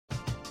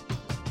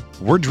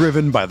We're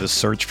driven by the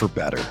search for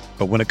better.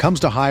 But when it comes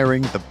to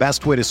hiring, the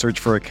best way to search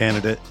for a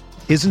candidate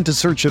isn't to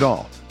search at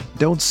all.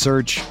 Don't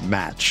search,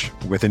 match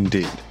with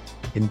Indeed.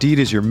 Indeed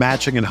is your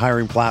matching and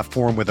hiring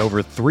platform with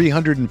over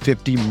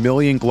 350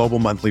 million global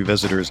monthly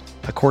visitors,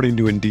 according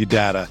to Indeed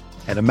data,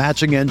 and a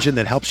matching engine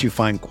that helps you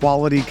find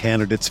quality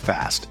candidates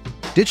fast.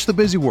 Ditch the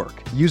busy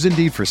work. Use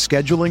Indeed for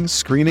scheduling,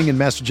 screening, and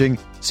messaging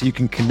so you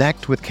can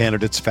connect with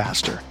candidates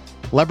faster.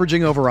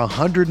 Leveraging over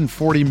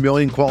 140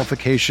 million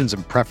qualifications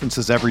and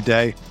preferences every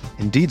day,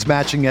 Indeed's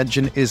matching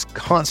engine is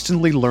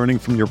constantly learning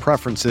from your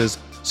preferences,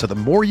 so the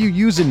more you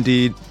use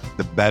Indeed,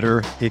 the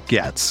better it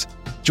gets.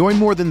 Join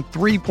more than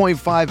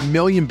 3.5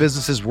 million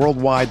businesses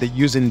worldwide that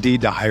use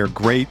Indeed to hire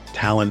great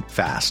talent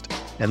fast.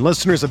 And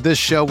listeners of this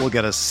show will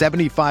get a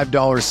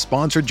 $75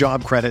 sponsored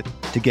job credit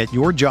to get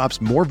your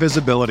jobs more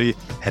visibility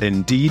at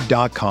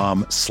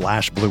Indeed.com/Blue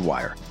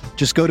Wire.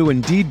 Just go to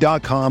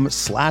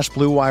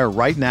Indeed.com/Blue Wire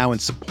right now and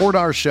support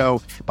our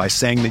show by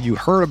saying that you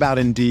heard about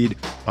Indeed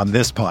on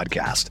this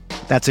podcast.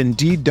 That's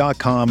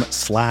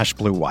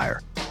Indeed.com/Blue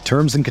Wire.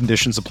 Terms and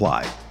conditions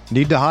apply.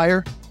 Need to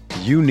hire?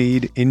 You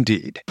need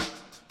Indeed.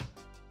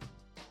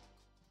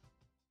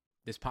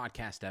 This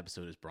podcast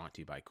episode is brought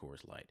to you by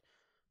Coors Light.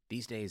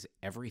 These days,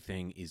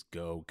 everything is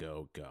go,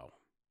 go, go.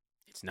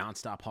 It's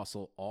nonstop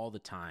hustle all the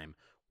time.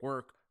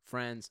 Work,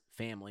 friends,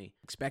 family,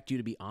 expect you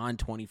to be on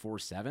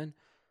 24/7.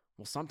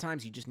 Well,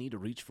 sometimes you just need to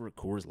reach for a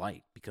Coors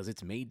Light because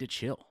it's made to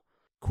chill.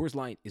 Coors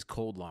Light is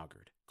cold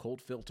lagered,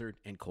 cold filtered,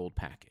 and cold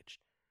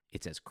packaged.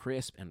 It's as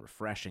crisp and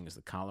refreshing as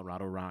the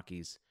Colorado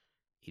Rockies.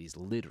 It is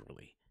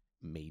literally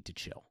made to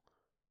chill.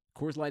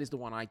 Coors Light is the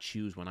one I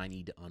choose when I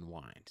need to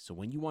unwind. So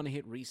when you want to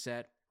hit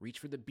reset, reach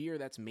for the beer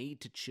that's made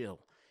to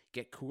chill.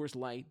 Get Coors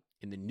Light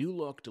in the new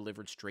look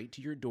delivered straight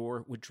to your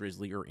door with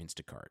Drizzly or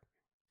Instacart.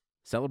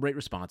 Celebrate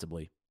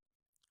responsibly.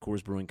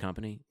 Coors Brewing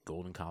Company,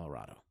 Golden,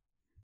 Colorado.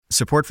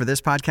 Support for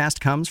this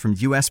podcast comes from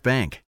U.S.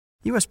 Bank.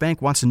 U.S.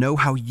 Bank wants to know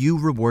how you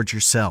reward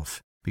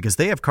yourself because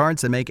they have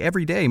cards that make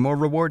every day more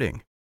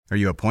rewarding. Are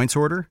you a points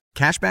hoarder,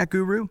 cashback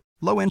guru,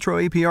 low intro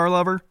APR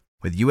lover?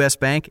 With U.S.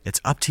 Bank, it's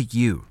up to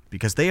you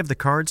because they have the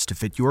cards to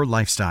fit your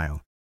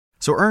lifestyle.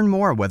 So earn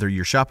more whether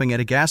you're shopping at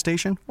a gas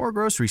station or a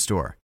grocery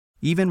store,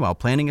 even while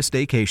planning a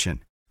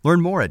staycation.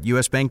 Learn more at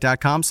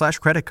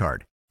usbank.com/credit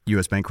card.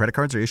 U.S. Bank credit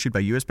cards are issued by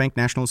U.S. Bank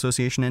National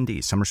Association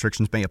ND. Some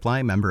restrictions may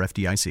apply. Member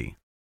FDIC.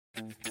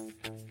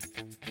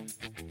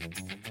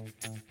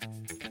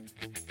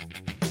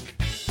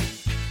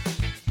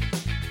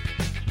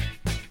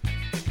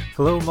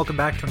 Hello and welcome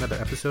back to another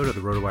episode of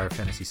the RotoWire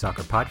Fantasy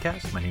Soccer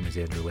Podcast. My name is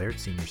Andrew Laird,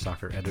 Senior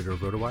Soccer Editor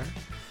of RotoWire.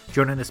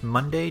 Joining us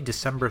Monday,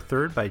 December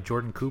 3rd by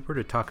Jordan Cooper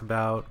to talk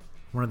about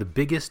one of the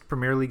biggest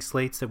Premier League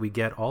slates that we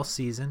get all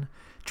season.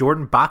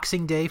 Jordan,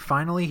 Boxing Day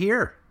finally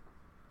here.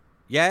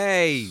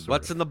 Yay!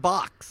 What's in the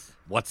box?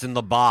 What's in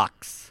the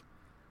box?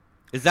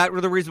 Is that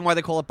the reason why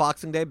they call it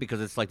Boxing Day?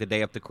 Because it's like the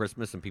day after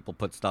Christmas and people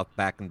put stuff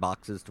back in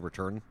boxes to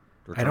return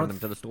them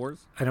to the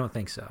stores? I don't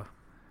think so.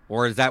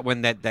 Or is that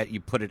when that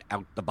you put it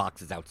out the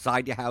boxes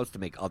outside your house to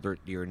make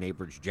your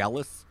neighbors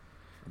jealous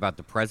about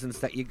the presents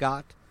that you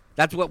got?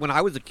 That's what when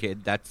I was a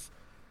kid. That's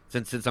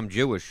since I'm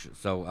Jewish,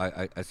 so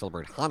I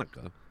celebrate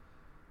Hanukkah.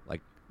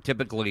 Like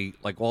typically,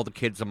 like all the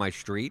kids on my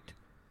street,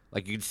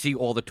 like you'd see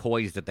all the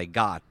toys that they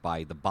got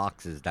by the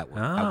boxes that were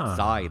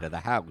outside of the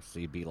house. So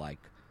you'd be like,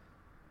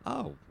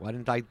 "Oh, why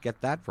didn't I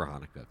get that for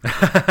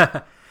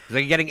Hanukkah?" So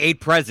you're getting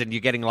 8 presents.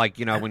 You're getting like,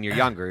 when you're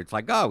younger, it's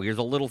like, oh, here's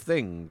a little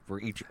thing for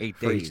each 8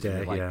 days. Each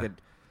day, like, yeah.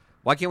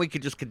 Why can't we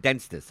just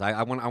condense this?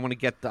 I want to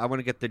get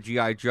the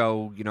G.I.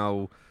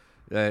 Joe,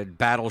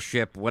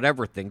 Battleship,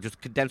 whatever thing.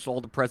 Just condense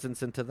all the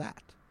presents into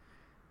that.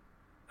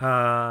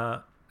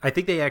 I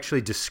think they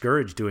actually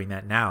discourage doing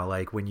that now.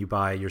 Like when you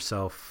buy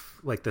yourself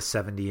like the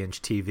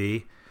 70-inch TV,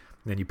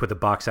 and then you put the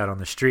box out on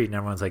the street, and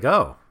everyone's like,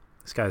 "Oh,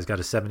 this guy's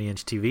got a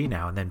 70-inch TV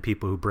now." And then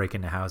people who break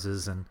into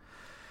houses and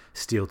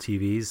steal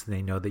TVs,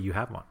 they know that you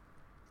have one.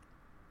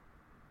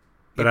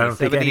 But I don't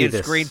think any of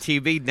this screen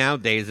TV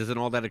nowadays isn't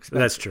all that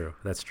expensive.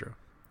 That's true.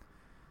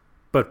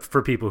 But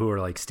for people who are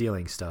like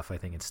stealing stuff, I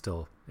think it's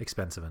still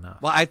expensive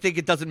enough. Well, I think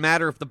it doesn't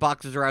matter if the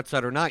boxes are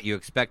outside or not. You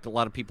expect a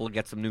lot of people to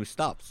get some new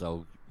stuff.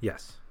 So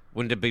yes,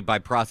 wouldn't it be by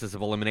process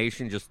of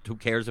elimination? Just who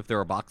cares if there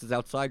are boxes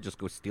outside? Just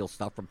go steal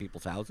stuff from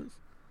people's houses.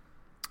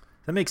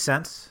 That makes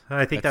sense.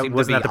 I think that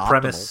wasn't that the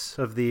premise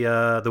of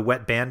the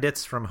Wet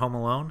Bandits from Home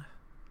Alone.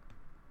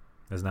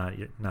 Is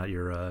not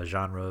your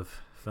genre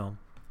of film.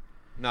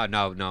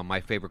 No.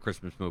 My favorite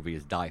Christmas movie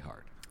is Die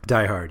Hard.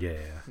 Die Hard, yeah.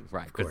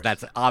 Right, because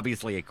that's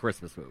obviously a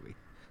Christmas movie.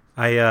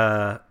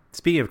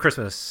 Speaking of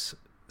Christmas,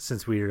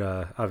 since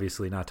we're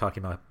obviously not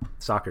talking about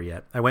soccer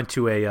yet, I went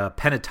to a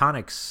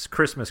Pentatonix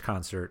Christmas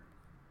concert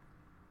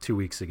 2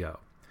 weeks ago.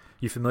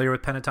 You familiar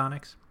with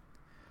Pentatonix?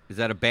 Is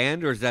that a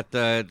band or is that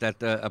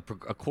a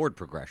chord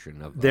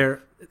progression of?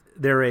 They're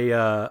a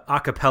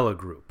a cappella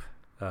group.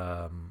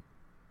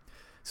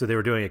 So they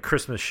were doing a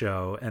Christmas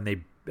show, and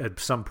they at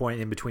some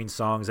point in between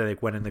songs, I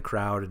think went in the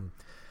crowd and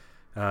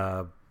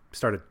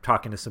started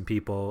talking to some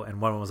people. And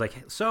one was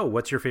like, "So,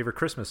 what's your favorite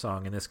Christmas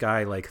song?" And this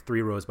guy, like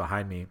 3 rows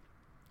behind me,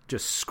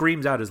 just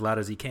screams out as loud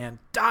as he can,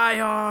 "Die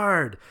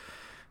Hard!"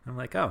 I'm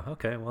like, oh,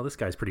 okay, well, this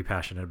guy's pretty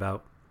passionate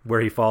about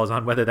where he falls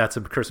on whether that's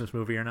a Christmas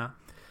movie or not.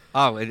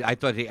 Oh, I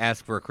thought he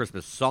asked for a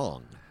Christmas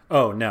song.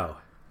 Oh, no.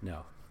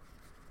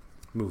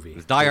 Movie.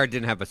 Because Die Hard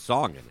didn't have a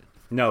song in it.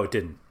 No, it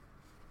didn't.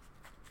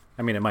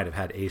 I mean, it might have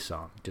had a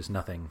song, just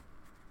nothing.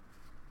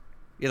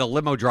 Yeah, the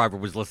limo driver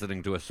was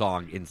listening to a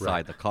song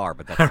inside the car,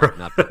 but that's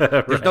not.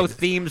 There's no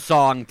theme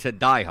song to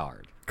Die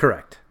Hard.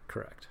 Correct.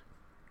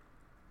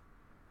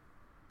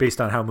 Based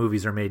on how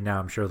movies are made now,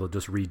 I'm sure they'll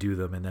just redo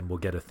them, and then we'll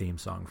get a theme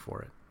song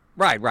for it.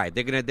 Right.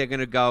 They're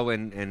gonna go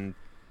and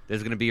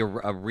there's gonna be a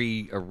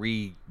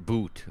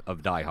reboot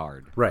of Die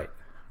Hard. Right.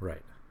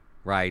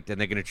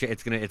 And they're gonna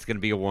it's gonna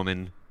be a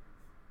woman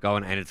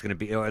going, and it's gonna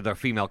be the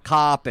female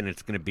cop, and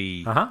it's gonna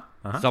be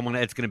someone.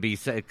 It's gonna be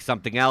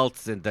something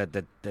else, and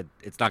that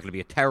it's not gonna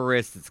be a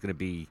terrorist. It's gonna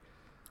be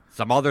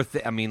some other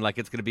thing. I mean, like,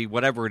 it's gonna be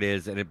whatever it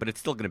is, but it's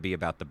still gonna be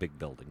about the big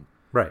building.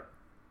 Right.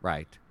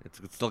 It's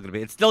still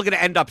gonna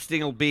end up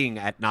still being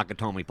at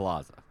Nakatomi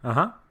Plaza.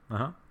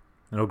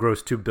 It'll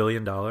gross $2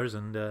 billion,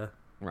 and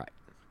right.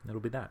 It'll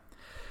be that.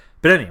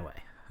 But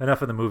anyway,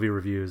 enough of the movie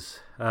reviews.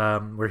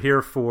 We're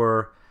here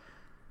for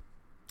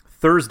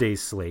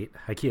Thursday's slate.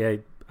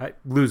 I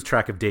lose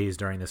track of days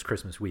during this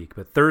Christmas week,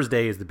 but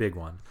Thursday is the big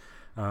one.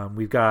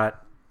 We've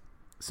got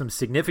some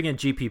significant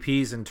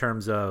GPPs in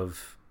terms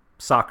of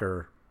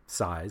soccer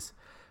size,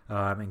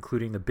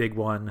 including the big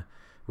one,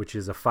 which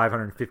is a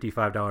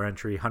 $555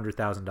 entry,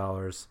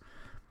 $100,000.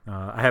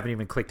 I haven't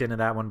even clicked into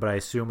that one, but I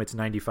assume it's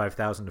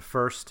 $95,000 to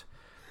first,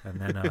 and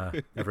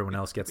then everyone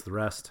else gets the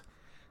rest.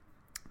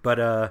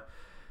 But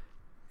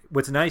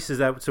what's nice is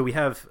that we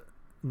have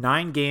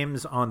 9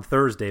 games on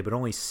Thursday, but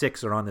only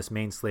 6 are on this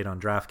main slate on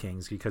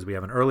DraftKings because we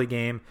have an early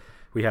game,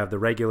 we have the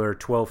regular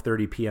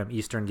 12:30 p.m.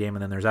 Eastern game,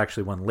 and then there's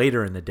actually one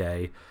later in the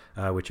day,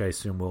 which I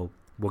assume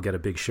we'll get a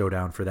big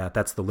showdown for that.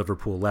 That's the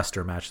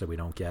Liverpool-Leicester match that we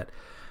don't get.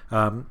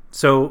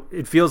 So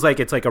it feels like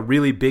it's like a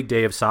really big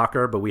day of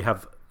soccer, but we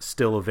have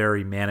still a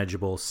very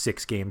manageable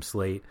 6-game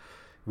slate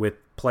with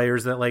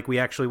players that we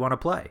actually want to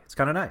play. It's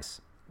kind of nice.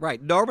 Right.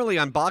 Normally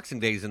on Boxing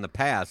Days in the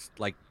past,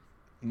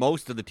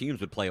 most of the teams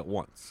would play at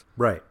once.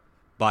 Right.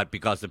 But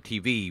because of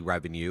TV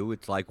revenue,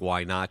 it's like,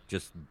 why not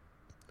just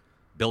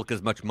bilk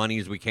as much money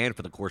as we can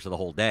for the course of the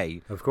whole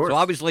day? Of course. So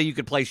obviously you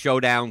could play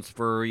showdowns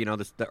for,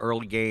 the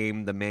early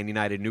game, the Man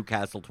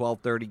United-Newcastle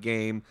 12:30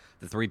 game,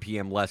 the 3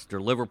 p.m.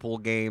 Leicester-Liverpool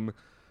game.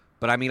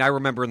 But, I mean, I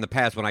remember in the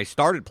past when I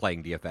started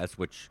playing DFS,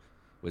 which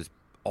was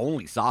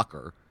only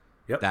soccer,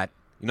 that,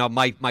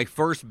 my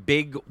first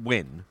big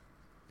win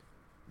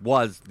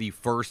was the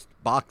first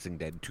Boxing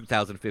Day,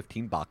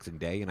 2015 Boxing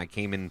Day, and I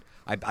came in,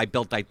 I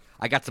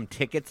got some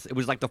tickets. It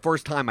was like the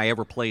first time I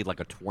ever played like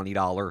a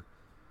 $20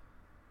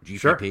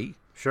 GPP.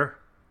 Sure.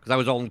 Because I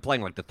was only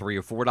playing like the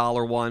 $3 or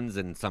 $4 ones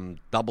and some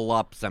double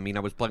ups. I mean,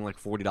 I was playing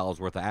like $40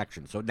 worth of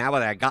action. So now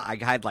that I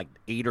had like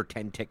 8 or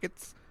 10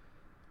 tickets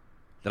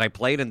that I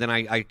played, and then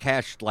I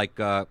cashed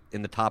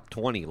in the top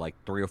 20, like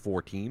 3 or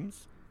 4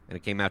 teams, and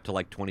it came out to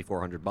like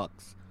 $2,400.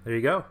 There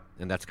you go.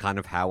 And that's kind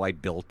of how I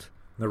built.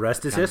 The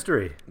rest is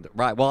history.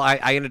 Right. Well, I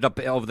ended up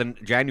over the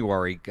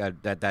January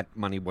that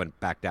money went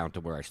back down to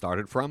where I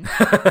started from.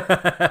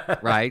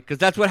 Right? Because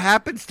that's what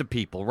happens to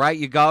people, right?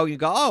 You go,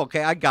 oh,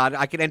 okay, I got it.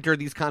 I can enter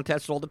these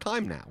contests all the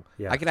time now.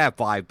 Yeah. I could have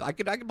 5. I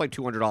could play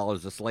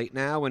 $200 a slate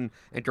now and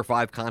enter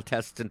 5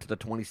 contests into the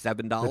 $27.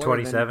 The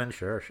 27,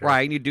 sure.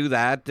 Right, and you do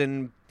that,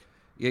 and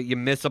you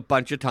miss a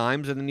bunch of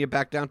times, and then you're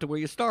back down to where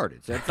you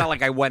started. So it's not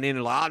like I went in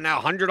and now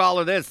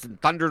 $100 this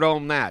and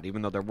Thunderdome that,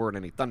 even though there weren't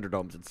any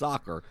Thunderdomes in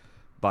soccer,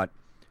 but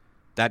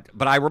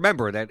I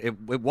remember that it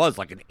was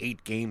like an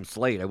 8-game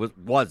slate. It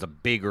was a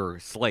bigger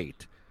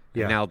slate.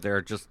 Yeah. And now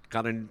they're just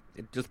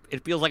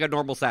it feels like a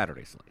normal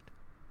Saturday slate.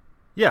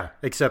 Yeah,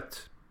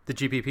 except the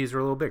GPPs are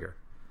a little bigger.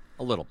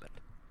 A little bit.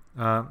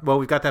 Well,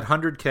 we've got that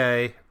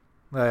 100K.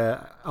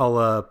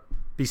 I'll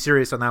be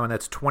serious on that one.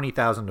 That's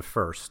 20,000 to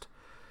first,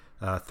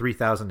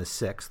 3,000 to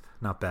sixth.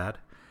 Not bad.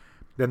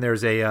 Then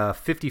there's a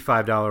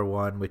 $55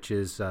 one, which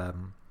is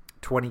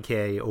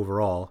 20K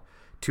overall,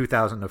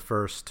 2,000 to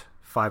first,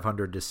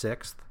 500 to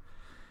sixth.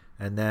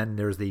 And then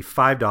there's the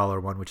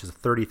 $5 one, which is a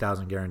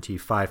 30,000 guarantee,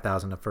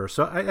 5,000 to first.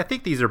 So I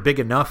think these are big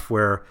enough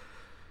where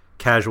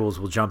casuals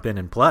will jump in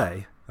and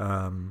play.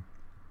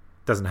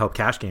 Doesn't help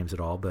cash games at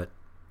all, but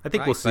I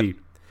think we'll see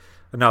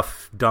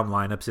enough dumb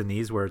lineups in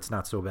these where it's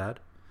not so bad.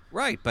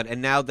 Right,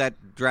 and now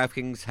that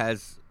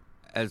DraftKings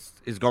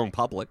is going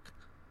public.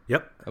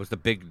 Yep. That was the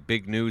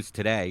big news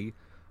today.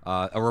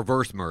 A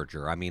reverse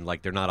merger. I mean,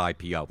 they're not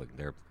IPOing.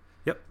 They're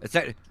Yep. It's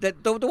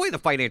the way the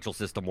financial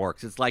system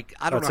works. It's like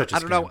I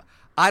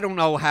don't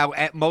know how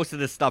most of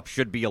this stuff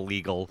should be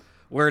illegal.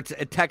 Where it's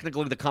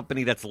technically the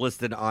company that's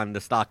listed on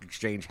the stock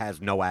exchange has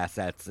no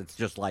assets. It's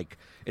just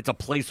it's a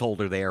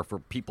placeholder there for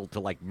people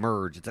to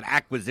merge. It's an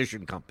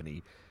acquisition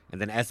company, and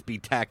then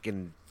SB Tech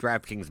and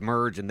DraftKings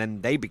merge, and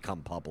then they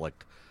become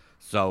public.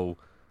 So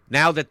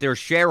now that they're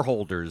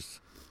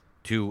shareholders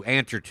to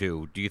answer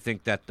to, do you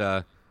think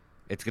that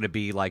it's going to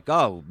be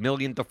 $1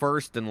 million to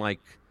first and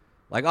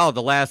like, oh,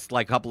 the last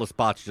like couple of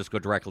spots just go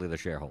directly to the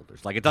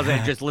shareholders. Like it doesn't.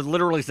 It just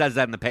literally says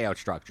that in the payout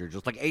structure.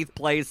 Just like 8th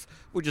place,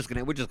 we're just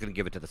gonna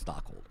give it to the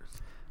stockholders.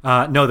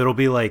 No, that'll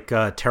be like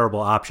terrible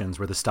options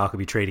where the stock will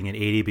be trading at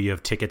 80, but you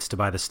have tickets to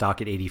buy the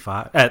stock at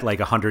 85 at like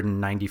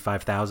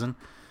 195,000.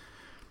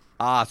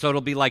 So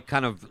it'll be like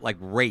kind of like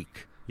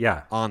rake.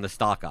 Yeah. On the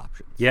stock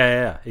options.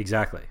 Yeah,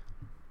 exactly.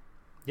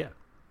 Yeah.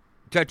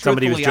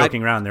 Somebody was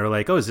joking around. They were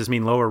like, "Oh, does this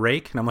mean lower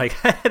rake?" And I'm like,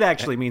 "It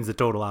actually means the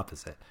total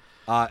opposite."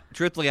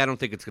 Truthfully, I don't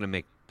think it's going to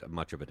make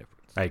much of a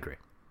difference. I agree.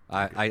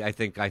 I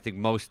think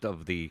most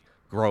of the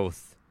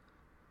growth.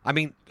 I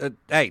mean,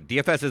 hey,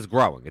 DFS is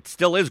growing. It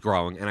still is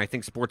growing, and I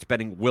think sports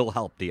betting will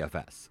help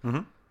DFS. Mm-hmm.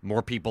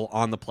 More people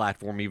on the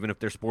platform, even if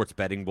they're sports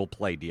betting, will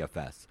play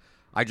DFS.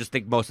 I just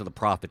think most of the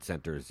profit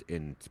centers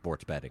in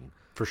sports betting.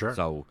 For sure.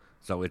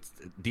 So it's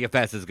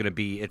DFS is going to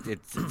be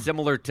it's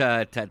similar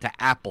to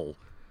Apple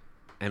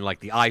and like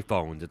the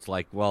iPhones. It's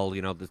like, well,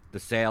 you know, the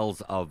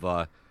sales of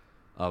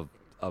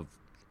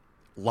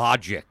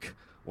Logic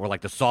or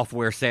like the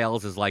software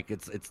sales is like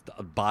it's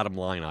a bottom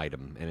line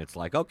item, and it's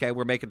like, okay,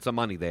 we're making some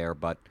money there,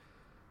 but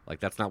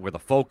like that's not where the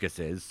focus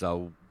is.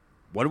 So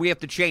what do we have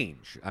to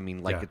change? I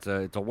mean, like it's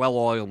a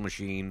well-oiled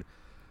machine.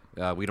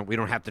 We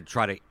don't have to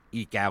try to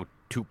eke out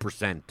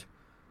 2%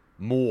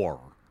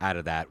 more out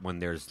of that when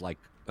there's like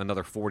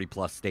another 40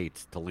 plus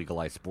states to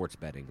legalize sports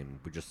betting, and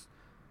we're just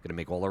gonna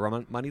make all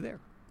our money there.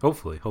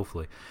 Hopefully.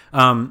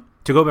 To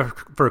go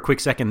back for a quick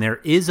second,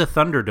 there is a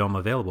Thunderdome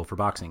available for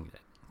boxing.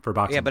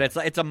 Yeah, but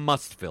it's a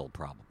must fill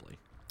probably.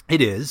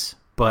 It is,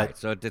 but right,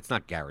 so it's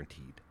not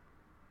guaranteed.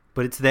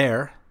 But it's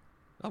there.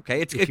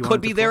 Okay, it could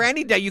be there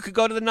any day. You could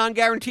go to the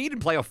non-guaranteed and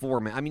play a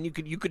 4-man. I mean,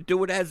 you could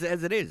do it as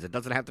it is. It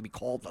doesn't have to be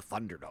called the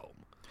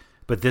Thunderdome.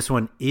 But this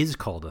one is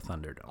called a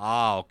Thunderdome.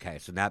 Oh, okay,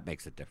 so that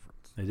makes a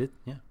difference. It did,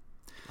 yeah.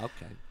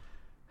 Okay.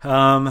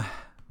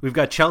 We've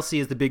got Chelsea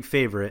as the big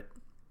favorite.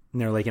 And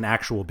they're like an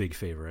actual big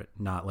favorite,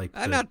 not like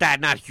not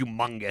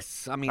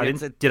humongous. I mean,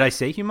 did I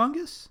say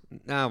humongous?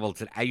 No, well,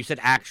 you said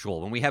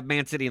actual. When we have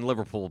Man City and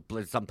Liverpool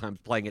sometimes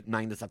playing at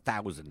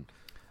 -1,000,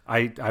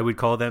 I would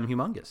call them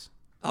humongous.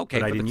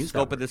 Okay, for the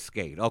scope of the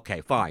skate.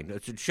 Okay, fine.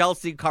 So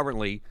Chelsea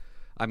currently,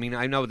 I mean,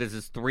 I know this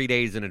is 3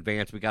 days in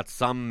advance. We got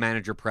some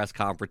manager press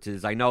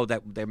conferences. I know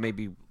that there may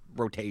be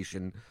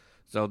rotation,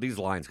 so these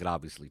lines could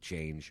obviously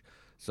change.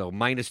 So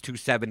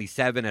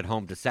 -277 at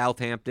home to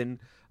Southampton.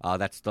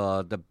 That's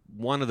the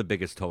one of the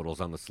biggest totals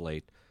on the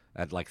slate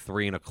at like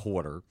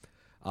 3.25.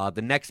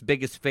 The next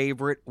biggest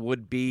favorite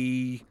would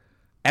be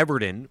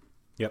Everton.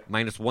 Yep.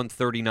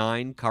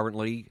 -139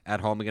 currently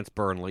at home against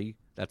Burnley.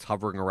 That's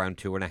hovering around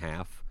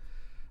 2.5.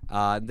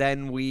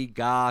 Then we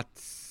got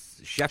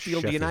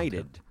Sheffield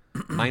United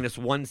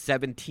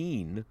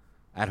 -117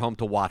 at home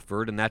to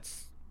Watford, and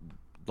that's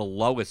the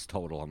lowest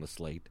total on the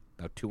slate,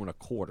 about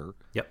 2.25.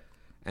 Yep.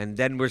 And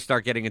then we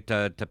start getting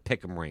into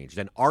pick'em range.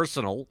 Then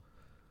Arsenal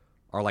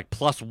are like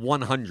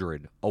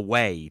 +100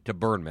 away to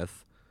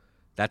Bournemouth.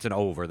 That's an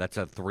over. That's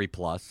a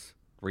 3+,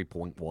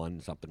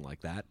 3.1, something like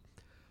that.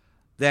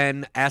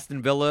 Then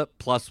Aston Villa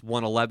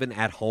 +111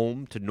 at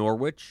home to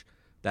Norwich.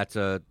 That's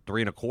a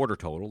 3.25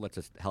 total. That's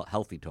a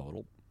healthy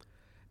total.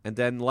 And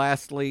then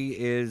lastly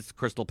is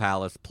Crystal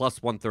Palace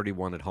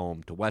 +131 at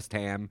home to West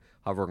Ham,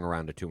 hovering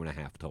around a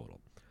 2.5 total.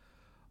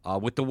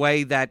 With the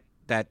way that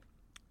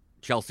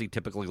Chelsea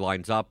typically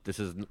lines up,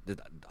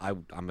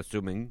 I'm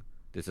assuming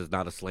this is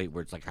not a slate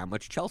where it's like, how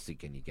much Chelsea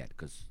can you get?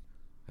 Because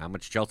how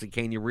much Chelsea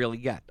can you really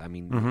get? I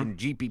mean, in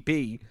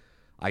GPP,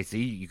 I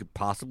see you could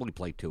possibly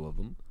play 2 of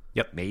them.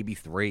 Yep. Maybe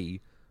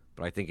 3.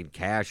 But I think in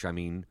cash, I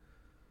mean,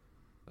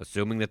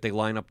 assuming that they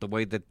line up the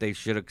way that they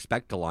should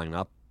expect to line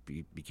up,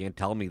 you can't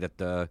tell me that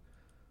the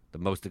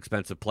most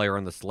expensive player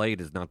on the slate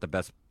is not the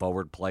best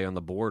forward play on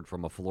the board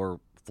from a floor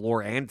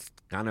and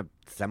kind of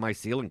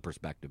semi-ceiling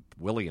perspective.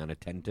 Willian at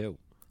 10-2.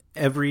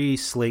 Every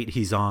slate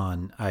he's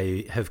on,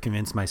 I have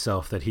convinced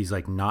myself that he's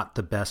like not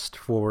the best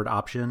forward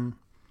option,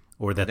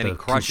 or that the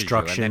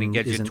construction and then he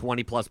gets isn't... you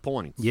 20+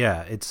 points.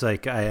 Yeah, it's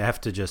like I have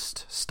to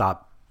just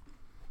stop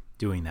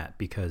doing that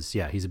because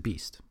he's a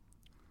beast.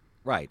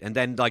 Right, and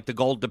then like the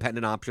goal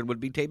dependent option would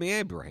be Tammy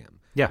Abraham.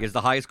 Yeah, he has the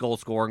highest goal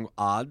scoring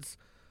odds,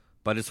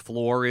 but his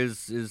floor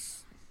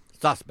is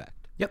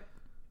suspect. Yep.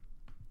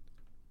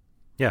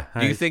 Yeah.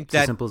 Do you think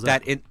that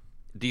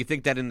do you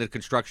think that in the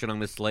construction on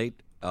this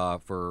slate?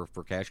 For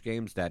cash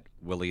games, that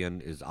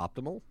Willian is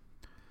optimal?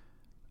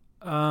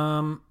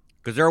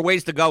 Because there are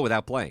ways to go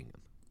without playing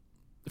him.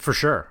 For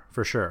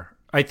sure.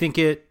 I think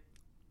it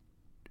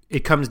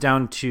comes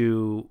down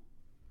to,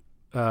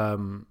 I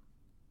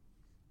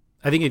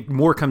think it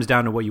more comes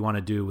down to what you want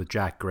to do with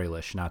Jack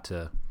Grealish, not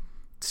to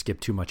skip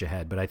too much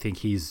ahead, but I think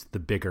he's the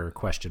bigger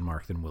question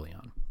mark than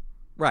Willian.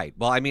 Right.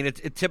 Well, I mean, it's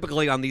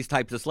typically on these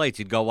types of slates,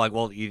 you'd go like,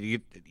 well, you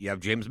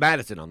have James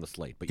Maddison on the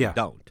slate, but you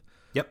don't.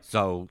 Yep.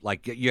 So,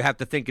 like, you have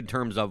to think in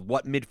terms of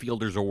what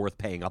midfielders are worth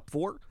paying up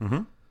for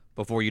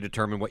before you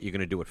determine what you're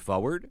going to do at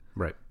forward.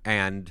 Right.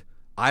 And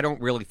I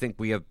don't really think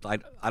we have. I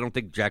don't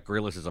think Jack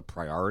Grealish is a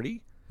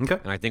priority. Okay.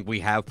 And I think we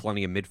have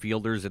plenty of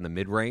midfielders in the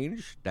mid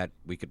range that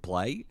we could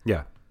play.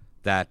 Yeah.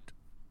 That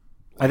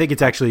I think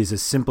it's actually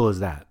as simple as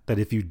that. That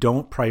if you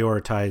don't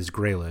prioritize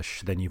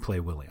Grealish, then you play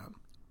Willian.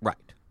 Right.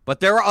 But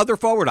there are other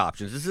forward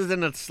options. This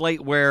isn't a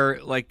slate where,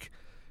 like,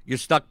 you're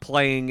stuck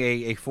playing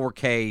a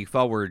 4K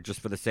forward just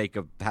for the sake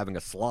of having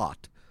a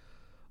slot.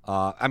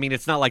 I mean,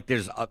 it's not like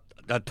there's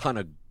a ton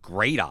of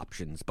great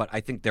options, but I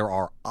think there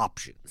are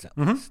options at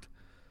least.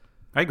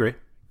 I agree.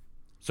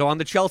 So on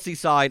the Chelsea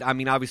side, I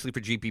mean, obviously for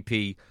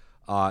GPP,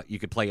 you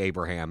could play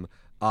Abraham.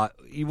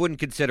 You wouldn't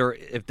consider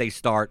if they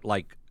start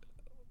like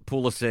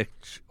Pulisic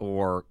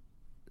or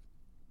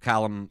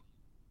Callum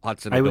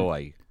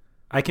Hudson-Odoi.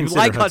 I consider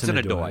you like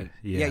Hudson-Odoi.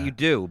 Yeah, you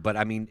do. But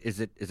I mean, is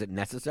it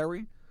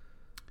necessary?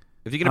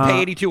 If you're going to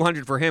pay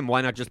 $8,200 for him,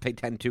 why not just pay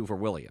 $10,200 for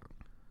Willian?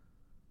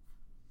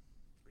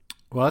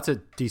 Well, that's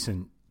a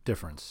decent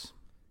difference.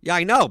 Yeah,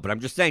 I know, but I'm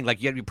just saying,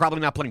 like, you're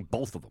probably not playing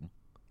both of them.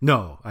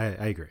 No, I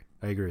agree.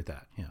 I agree with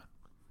that. Yeah.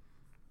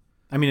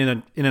 I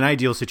mean, in an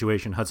ideal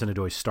situation,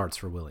 Hudson-Odoi starts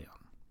for Willian,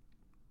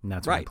 and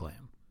that's why I play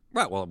him.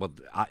 Right. Well,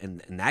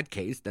 in that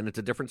case, then it's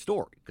a different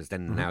story because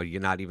then now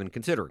you're not even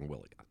considering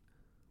Willian.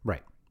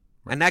 Right.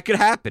 And that could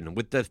happen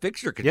with the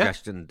fixture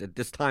congestion at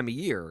this time of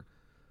year.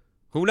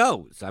 Who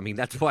knows? I mean,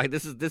 that's why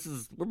this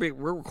is we're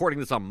recording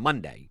this on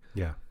Monday.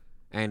 Yeah.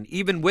 And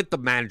even with the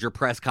manager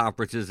press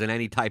conferences and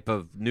any type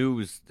of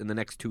news in the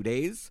next 2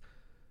 days,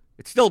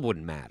 it still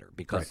wouldn't matter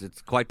because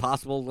it's quite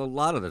possible a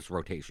lot of this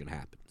rotation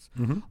happens.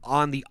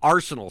 On the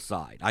Arsenal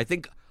side, I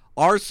think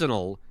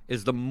Arsenal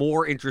is the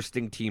more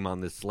interesting team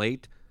on this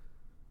slate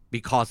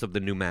because of the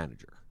new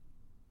manager.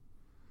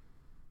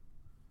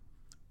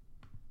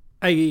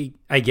 I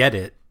get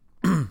it.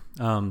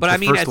 But I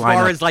mean, as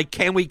far as like,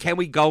 can we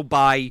go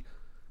by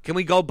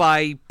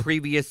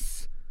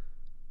previous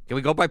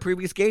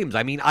games?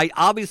 I mean,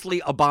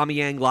 obviously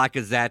Aubameyang,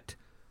 Lacazette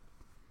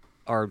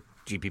are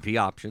GPP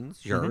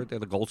options. Sure, they're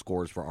the goal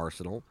scorers for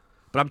Arsenal.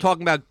 But I'm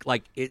talking about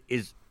like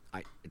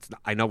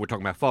I know we're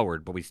talking about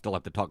forward, but we still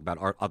have to talk about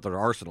our other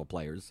Arsenal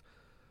players.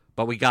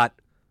 But we got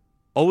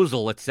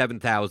Ozil at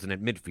 7,000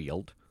 at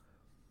midfield,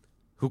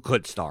 who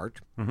could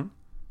start.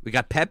 We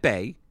got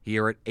Pepe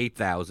here at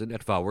 8,000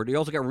 at forward. You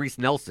also got Reece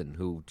Nelson,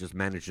 who just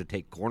managed to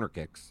take corner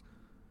kicks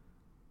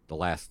the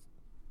last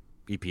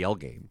EPL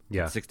game.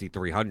 Yeah,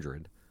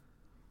 6,300.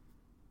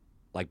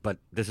 Like, but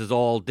this is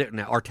all different.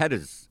 Now,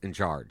 Arteta's in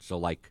charge, so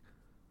like,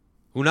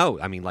 who knows?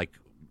 I mean, like,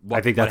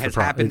 I think that's has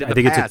the problem. happened in I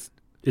the think past?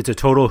 it's a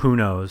total who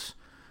knows,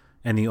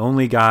 and the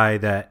only guy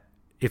that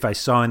if I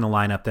saw in the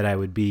lineup that I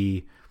would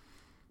be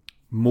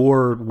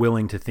more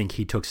willing to think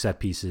he took set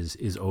pieces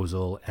is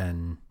Ozil,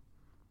 and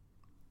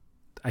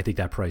I think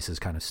that price is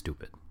kind of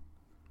stupid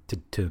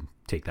to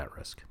take that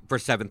risk for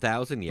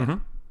 7,000. Yeah,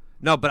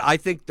 no, but I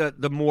think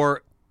the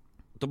more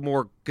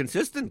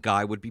consistent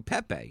guy would be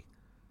Pepe,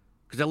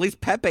 because at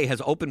least Pepe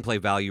has open play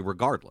value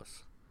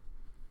regardless.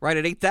 Right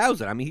at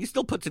 8,000, I mean, he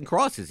still puts in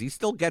crosses. He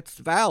still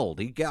gets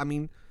fouled. I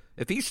mean,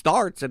 if he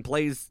starts and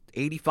plays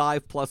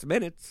 85 plus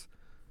minutes,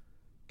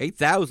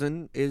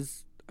 8,000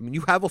 is. I mean,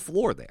 you have a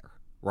floor there,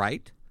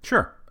 right?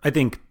 Sure, I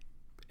think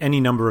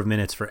any number of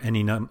minutes for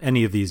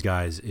any of these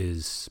guys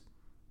is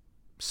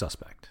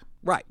suspect.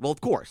 Right. Well,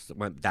 of course,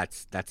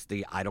 that's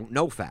the I don't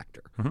know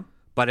factor.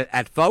 But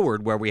at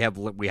forward, where we have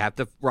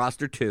to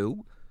roster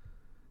two,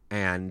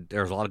 and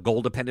there's a lot of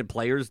goal dependent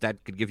players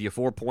that could give you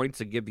 4 points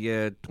and give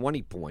you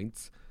 20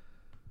 points.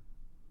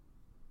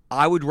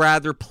 I would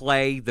rather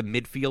play the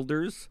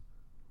midfielders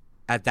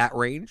at that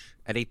range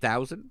at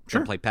 8,000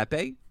 than play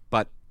Pepe.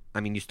 But I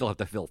mean, you still have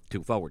to fill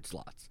 2 forward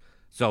slots.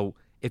 So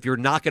if you're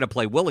not going to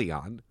play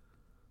Willian,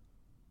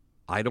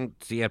 I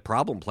don't see a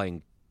problem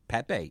playing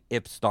Pepe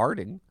if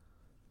starting,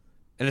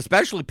 and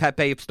especially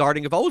Pepe if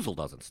starting if Ozil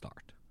doesn't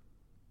start.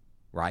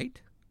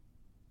 Right?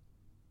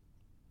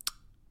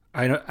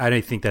 I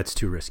don't think that's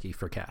too risky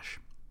for cash.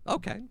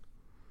 Okay.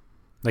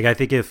 Like, I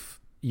think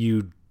if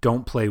you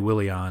don't play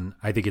Willian,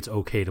 I think it's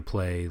okay to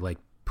play like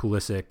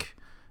Pulisic,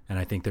 and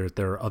I think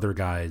there are other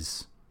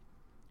guys.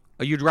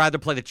 Oh, you'd rather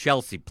play the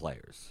Chelsea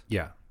players?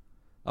 Yeah.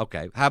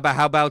 Okay. How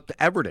about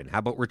Everton? How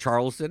about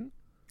Richarlison?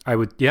 I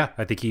would. Yeah,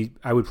 I think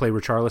I would play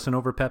Richarlison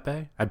over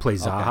Pepe. I'd play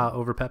Zaha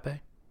over Pepe.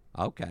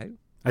 Okay.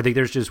 I think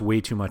there's just way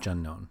too much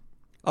unknown.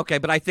 Okay,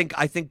 but I think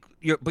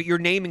you're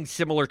naming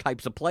similar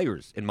types of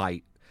players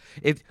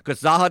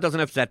because Zaha doesn't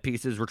have set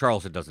pieces,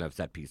 Richarlison doesn't have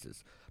set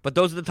pieces. But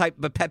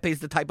but Pepe's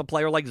the type of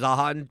player like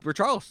Zaha and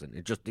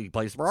Richarlison. He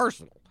plays for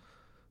Arsenal,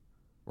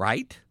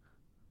 right?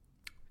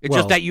 It's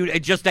just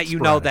that you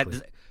know that.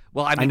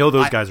 Well, I mean, I know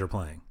those guys are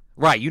playing.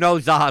 Right, you know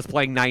Zaha's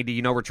playing 90.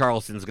 You know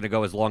Richarlison's going to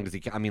go as long as he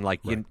can. I mean,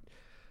 like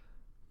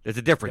there's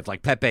a difference.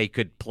 Like Pepe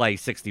could play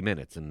 60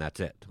 minutes and that's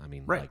it. I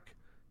mean, like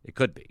it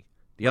could be.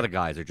 The other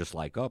guys are just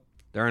like, oh,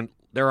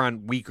 they're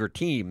on weaker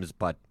teams,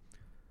 but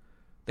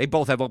they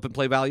both have open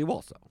play value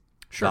also.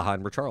 Sure. Zaha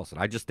and Richarlison.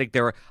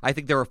 I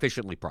think they're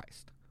efficiently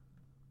priced.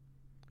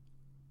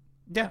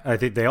 Yeah, I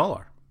think they all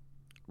are.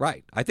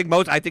 Right. I think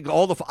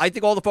all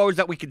the forwards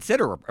that we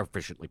consider are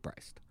efficiently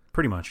priced.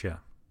 Pretty much, yeah.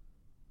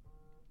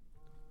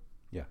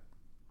 Yeah.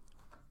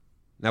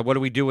 Now, what do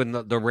we do in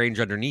the range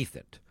underneath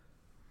it?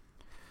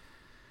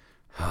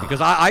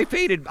 Because I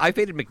faded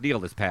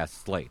McNeil this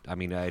past slate. I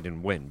mean, I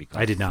didn't win because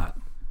I did not,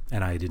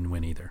 and I didn't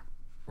win either.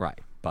 Right,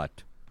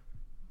 but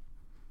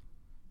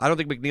I don't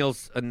think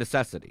McNeil's a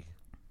necessity.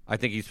 I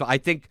think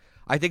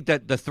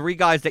that the three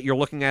guys that you're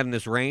looking at in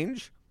this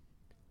range.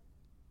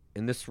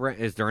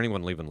 Is there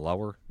anyone leaving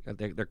lower?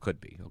 There could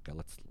be. Okay,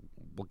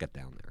 we'll get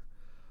down there.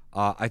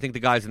 I think the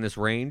guys in this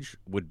range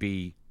would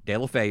be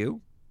DeLaFeu,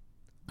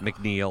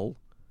 McNeil,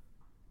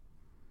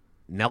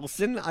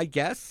 Nelson, I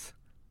guess,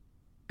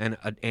 and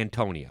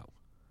Antonio.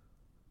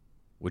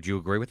 Would you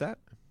agree with that?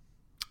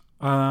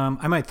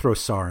 I might throw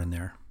Sarr in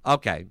there.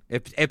 Okay,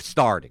 if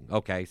starting,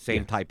 okay,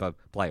 same type of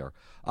player.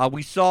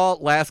 We saw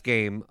last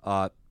game,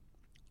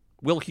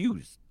 Will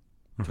Hughes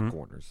took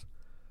corners.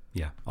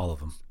 Yeah, all of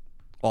them.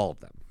 All of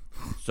them.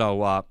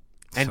 So,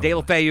 and So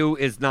DeLaFeu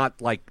is not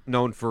like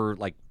known for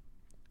like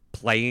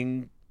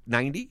playing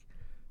 90,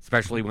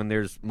 especially when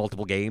there's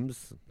multiple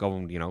games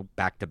going,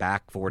 back to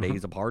back, 4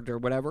 days apart or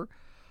whatever.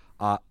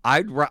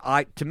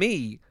 To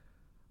me,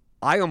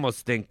 I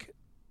almost think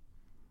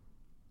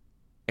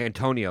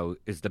Antonio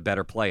is the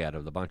better play out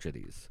of the bunch of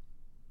these.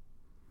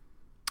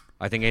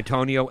 I think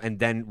Antonio, and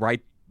then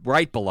right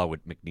below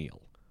it, McNeil,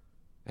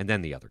 and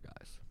then the other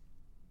guys.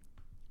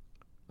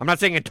 I'm not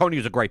saying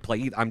Antonio's a great play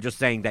either. I'm just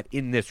saying that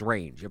in this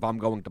range, if I'm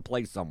going to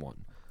play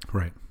someone,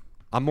 Right.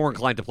 I'm more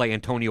inclined to play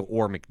Antonio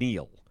or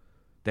McNeil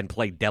than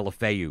play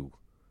DeLaFeu.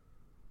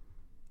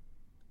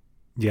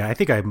 Yeah, I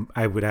think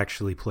I would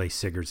actually play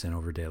Sigurdsson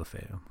over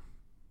DeLaFeu.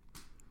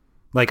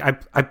 Like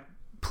I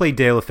play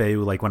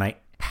DeLaFeu like when I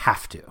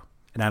have to,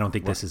 and I don't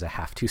think this is a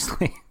have to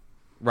slate.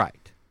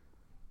 Right.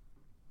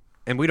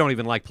 And we don't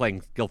even like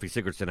playing Gylfi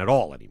Sigurdsson at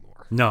all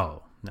anymore.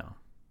 No.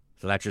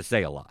 So that should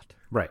say a lot.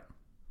 Right.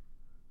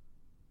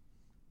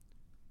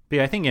 But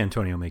yeah, I think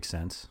Antonio makes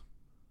sense.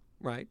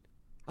 Right.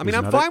 I mean,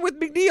 There's I'm fine with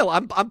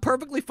McNeil. I'm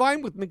perfectly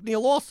fine with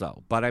McNeil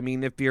also. But I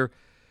mean, if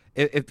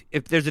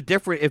there's a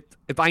different,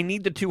 if I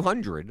need the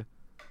 200,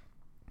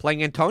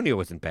 playing Antonio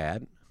isn't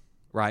bad,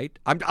 right?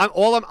 I'm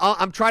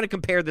trying to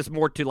compare this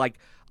more to like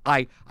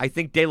I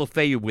think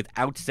DeLaFeu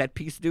without set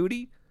piece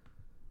duty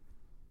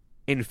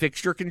in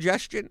fixture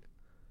congestion,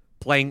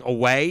 playing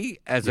away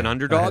as an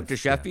underdog to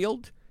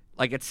Sheffield,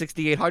 like at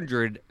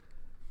 6,800,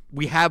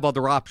 we have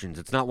other options.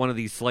 It's not one of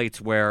these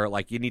slates where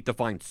like you need to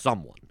find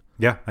someone.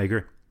 Yeah, I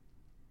agree.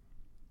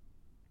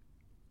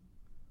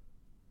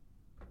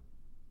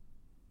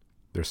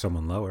 There's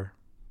someone lower.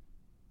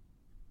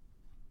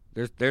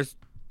 There's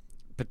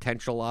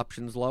potential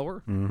options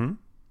lower. Mm-hmm. Do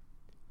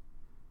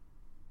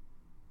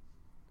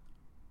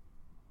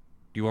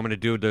you want me to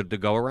do the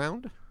go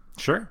around?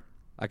 Sure.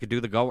 I could do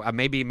the go.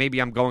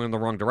 Maybe I'm going in the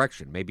wrong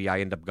direction. Maybe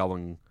I end up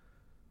going.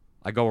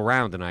 I go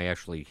around and I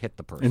actually hit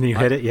the person. And then you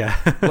hit it, yeah.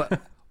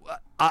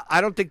 I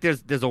don't think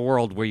there's a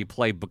world where you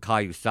play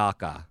Bukayo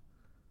Saka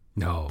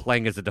No.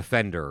 playing as a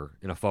defender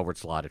in a forward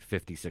slot at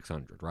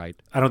 5,600, right?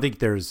 I don't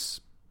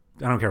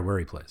care where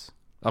he plays.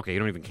 Okay, you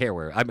don't even care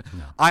where.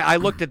 I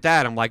looked at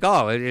that. I'm like,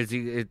 oh, is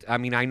he? I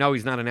mean, I know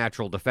he's not a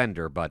natural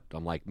defender, but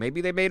I'm like,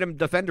 maybe they made him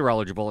defender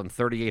eligible in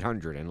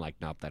 3,800, and like,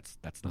 nope, that's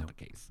not the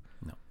case.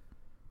 No.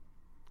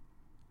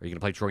 Are you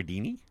gonna play Troy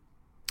Deeney?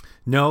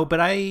 No, but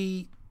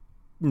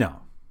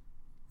no.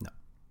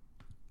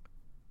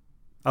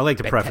 I like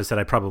to preface that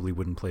I probably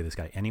wouldn't play this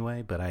guy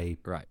anyway, but I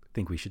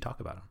think we should talk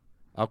about him.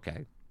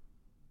 Okay.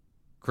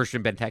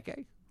 Christian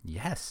Benteke?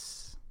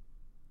 Yes.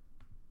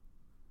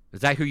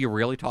 Is that who you're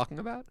really talking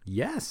about?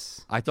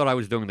 Yes. I thought I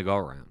was doing the go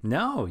around.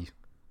 No,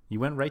 you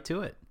went right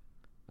to it.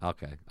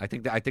 Okay. I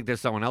think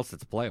there's someone else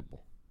that's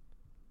playable.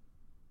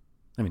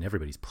 I mean,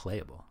 everybody's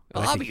playable.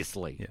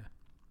 Obviously. Yeah.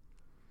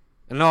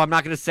 No, I'm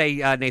not going to say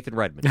Nathan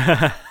Redmond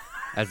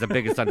as the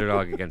biggest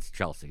underdog against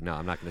Chelsea. No,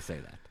 I'm not going to say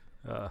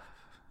that.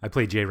 I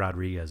play Jay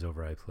Rodriguez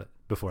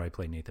before I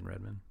play Nathan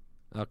Redmond.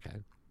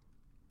 Okay.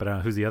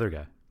 But who's the other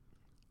guy?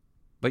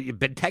 But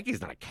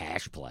Benteke's not a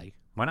cash play.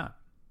 Why not?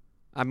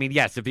 I mean,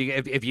 yes, if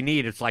you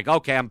need, it's like,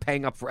 okay, I'm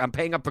paying up for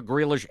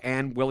Grealish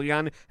and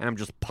Willian, and I'm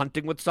just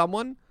punting with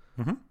someone.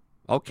 Mm-hmm.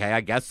 Okay,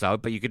 I guess so.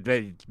 But you could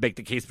make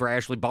the case for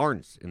Ashley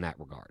Barnes in that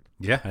regard.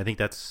 Yeah, I think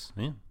that's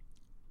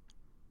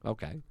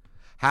Okay.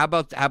 How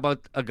about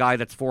a guy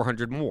that's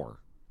 400 more,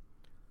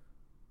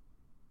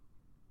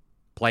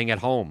 playing at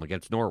home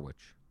against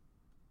Norwich?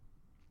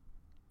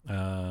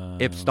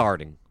 If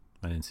starting,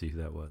 I didn't see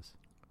who that was.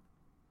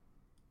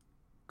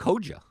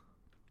 Koja.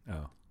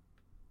 Oh.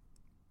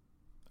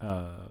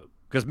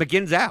 Because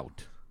McGinn's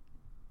out.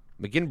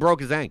 McGinn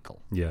broke his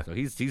ankle. Yeah. So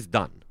he's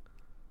done.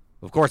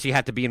 Of course, he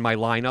had to be in my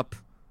lineup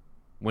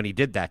when he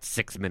did that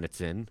 6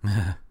 minutes in.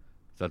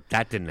 So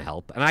that didn't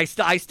help. And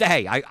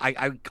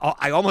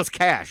I almost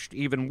cashed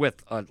even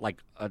with a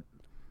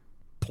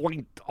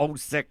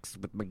 .06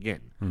 with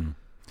McGinn.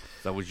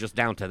 So it was just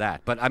down to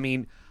that. But I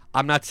mean,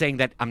 I'm not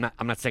saying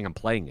I'm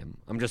playing him.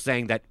 I'm just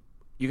saying that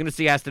you're going to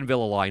see Aston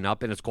Villa line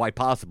up, and it's quite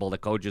possible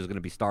that Koja is going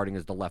to be starting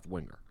as the left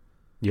winger.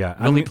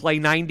 Yeah. Will he play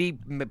 90?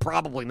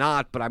 Probably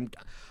not, but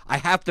I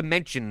have to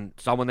mention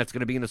someone that's going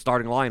to be in the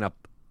starting lineup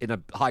in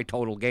a high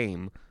total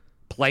game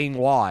playing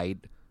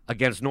wide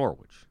against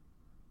Norwich.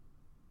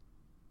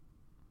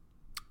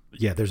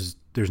 Yeah, there's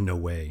no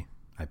way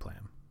I play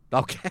him.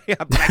 Okay,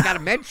 I got to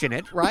mention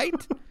it, right?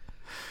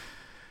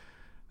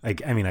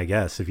 I mean, I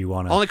guess if you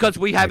want to. Only because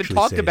we haven't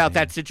talked about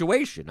that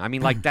situation. I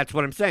mean, like, that's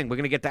what I'm saying. We're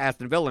going to get to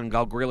Aston Villa and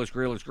go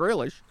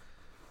Grealish,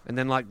 and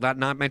then like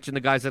not mention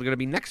the guys that are going to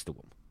be next to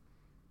him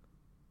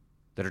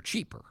that are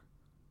cheaper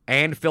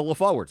and fill a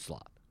forward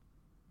slot.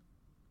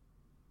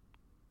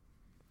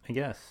 I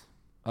guess.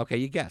 Okay,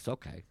 you guess.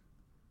 Okay.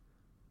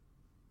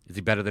 Is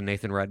he better than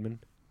Nathan Redmond?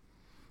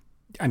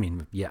 I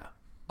mean, yeah.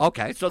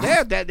 Okay, so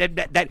there,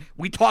 that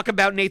we talk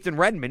about Nathan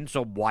Redmond,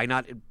 so why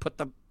not put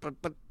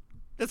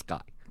this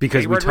guy?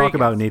 Because Jay we Rodriguez. talk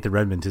about Nathan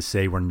Redmond to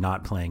say we're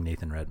not playing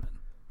Nathan Redmond.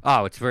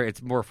 Oh, it's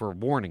more for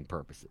warning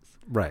purposes.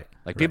 Right.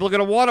 Like, people are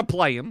going to want to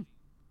play him,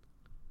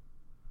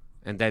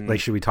 and then Like,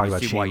 should we talk you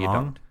about see why Shane you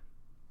Long? don't.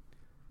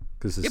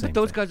 Because Yeah, but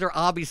those guys are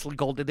obviously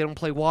golden. They don't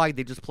play wide;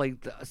 they just play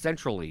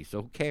centrally.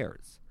 So who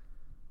cares?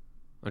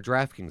 On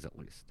DraftKings, at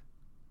least.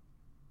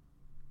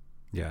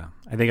 Yeah,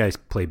 I think I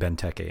play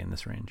Benteke in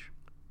this range.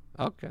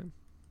 Okay.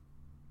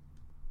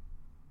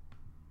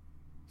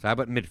 So how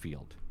about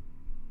midfield?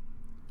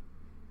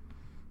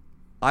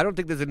 I don't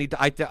think there's a need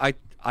to.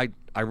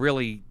 I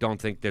really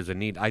don't think there's a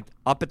need.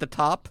 Up at the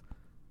top,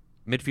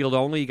 midfield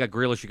only. You got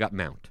Grealish. You got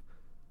Mount.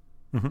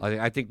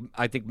 Mm-hmm.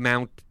 I think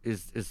Mount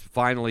is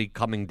finally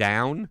coming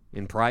down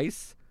in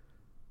price,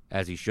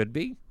 as he should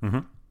be. Mm-hmm.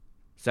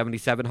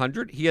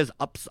 7,700. He has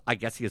ups. I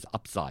guess he has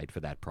upside for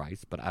that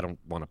price, but I don't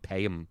want to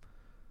pay him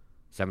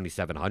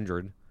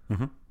 7,700.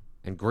 Mm-hmm.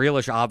 And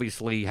Grealish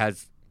obviously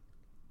has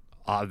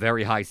a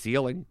very high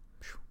ceiling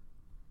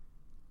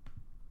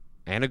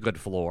and a good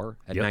floor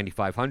at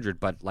 9,500.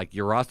 But like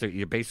your roster,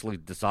 you're basically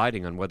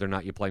deciding on whether or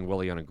not you're playing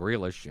Willian and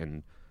Grealish.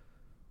 And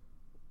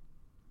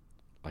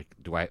like,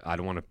 I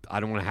don't want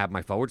to have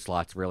my forward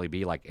slots really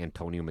be like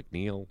Antonio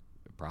McNeil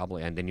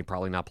probably, and then you're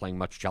probably not playing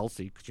much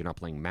Chelsea because you're not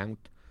playing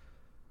Mount.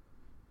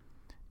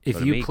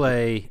 If you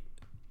play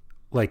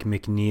like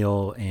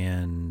McNeil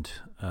and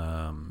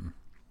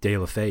De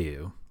La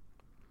Feu,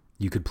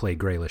 you could play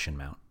Grealish and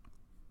Mount.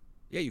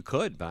 Yeah, you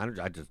could, but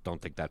I just don't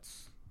think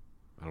that's.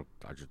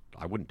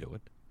 I wouldn't do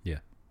it. Yeah,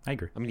 I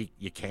agree. I mean,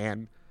 you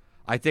can.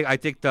 I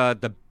think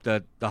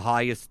the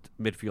highest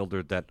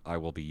midfielder that I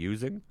will be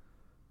using,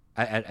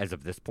 as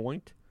of this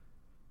point,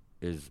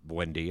 is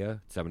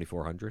Buendia,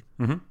 7,400.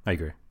 Mm-hmm. I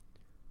agree.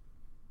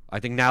 I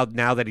think now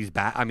that he's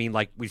back, I mean,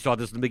 like, we saw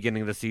this in the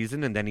beginning of the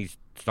season, and then he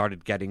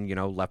started getting,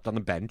 left on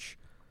the bench.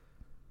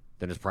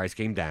 Then his price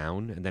came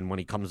down, and then when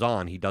he comes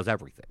on, he does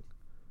everything.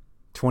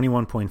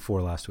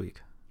 21.4 last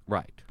week.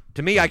 Right.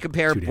 To me, I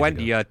compare 2 days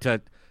Buendia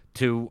to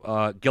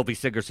Gylfi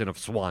Sigurdsson of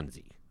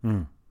Swansea.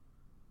 Mm.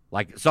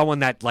 Like, someone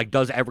that, like,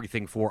 does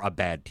everything for a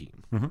bad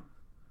team. Mm-hmm.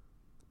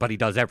 But he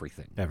does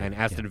everything. Everything,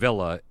 and Aston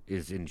Villa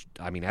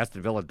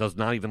Aston Villa does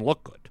not even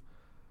look good.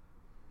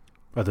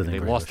 Other than They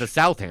Grealish. lost to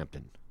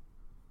Southampton.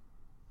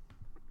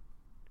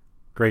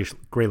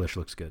 Grealish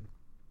looks good.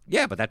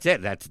 Yeah, but that's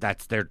it.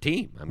 That's their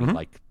team. I mean,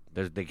 like,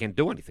 they can't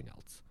do anything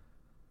else.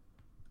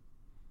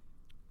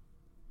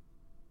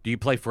 Do you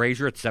play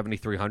Frazier at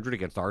 7,300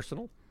 against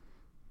Arsenal?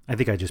 I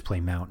think I just play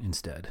Mount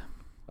instead.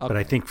 Okay. But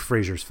I think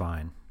Frazier's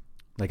fine.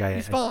 Like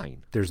He's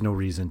fine. There's no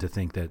reason to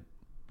think that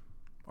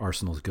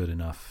Arsenal's good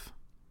enough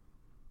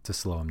to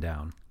slow him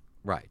down.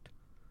 Right.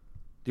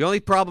 The only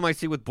problem I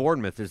see with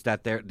Bournemouth is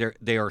that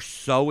they are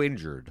so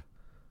injured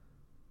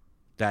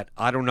that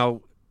I don't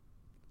know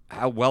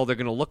how well they're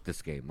going to look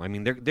this game. I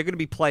mean, they're going to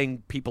be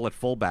playing people at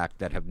fullback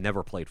that have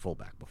never played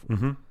fullback before.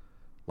 Mm-hmm.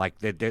 Like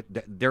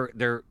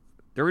their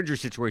injury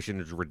situation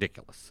is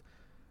ridiculous.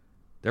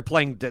 They're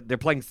going to be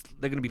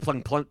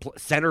playing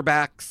center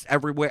backs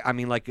everywhere. I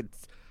mean, like,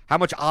 it's how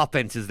much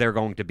offense is there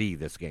going to be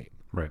this game?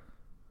 Right.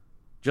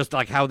 Just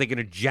like how they're going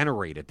to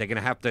generate it. They're going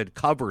to have to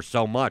cover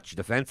so much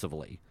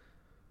defensively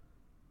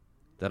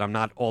that I'm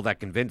not all that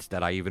convinced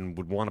that I even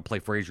would want to play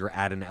Frazier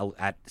at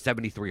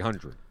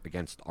 7,300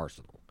 against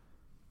Arsenal.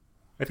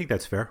 I think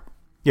that's fair.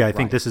 Yeah, I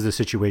think Right. this is a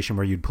situation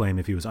where you'd play him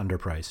if he was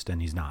underpriced,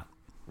 and he's not.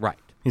 Right.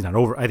 He's not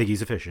over. I think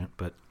he's efficient,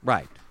 but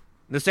Right.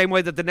 In the same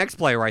way that the next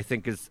player I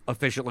think is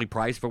efficiently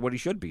priced for what he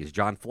should be is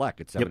John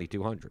Fleck at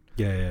 7,200.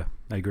 yeah,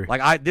 I agree.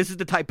 Like this is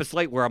the type of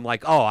slate where I'm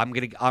like, oh, I'm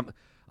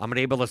gonna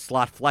be able to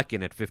slot Fleck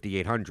in at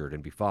 5,800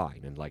 and be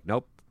fine. And like,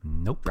 nope.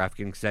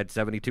 DraftKings said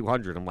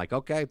 7,200. I'm like,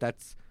 okay,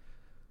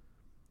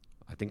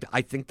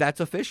 I think that's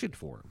efficient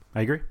for him.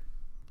 I agree.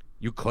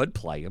 You could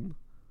play him,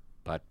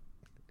 but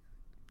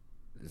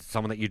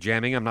someone that you're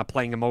jamming, I'm not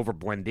playing him over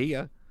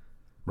Buendia.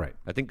 Right.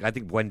 I think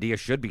Buendia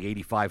should be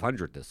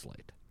 8,500 this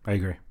slate. I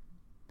agree.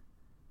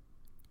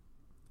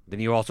 Then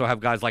you also have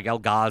guys like El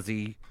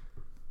Ghazi.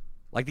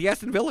 Like the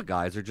Aston Villa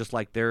guys are just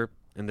like and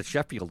the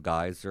Sheffield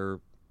guys are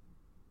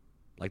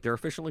like they're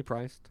efficiently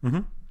priced.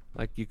 Mm-hmm.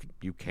 Like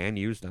you can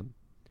use them.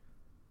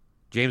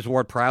 James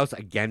Ward-Prowse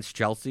against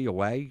Chelsea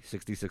away,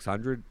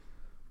 6,600.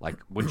 Like,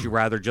 wouldn't you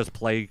rather just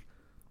play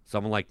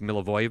someone like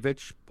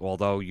Milivojevic,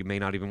 although you may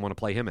not even want to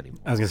play him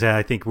anymore? I was gonna say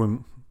I think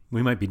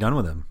we might be done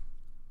with him.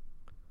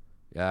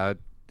 Yeah,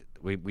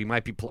 we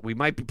might be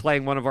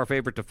playing one of our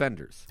favorite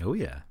defenders. Oh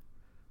yeah.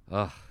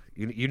 Ugh,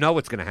 You know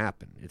what's going to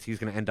happen. He's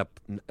going to end up.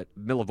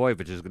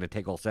 Milivojevic is going to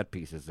take all set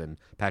pieces, and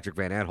Patrick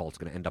Van Aanholt's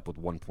going to end up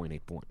with 1.8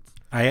 points.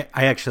 I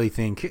actually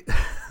think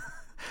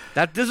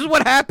that this is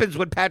what happens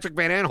when Patrick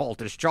Van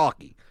Aanholt is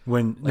chalky.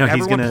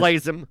 Everyone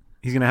plays him.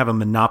 He's going to have a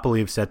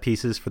monopoly of set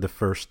pieces for the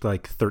first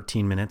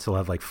 13 minutes. He'll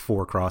have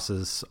 4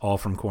 crosses, all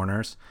from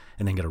corners,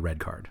 and then get a red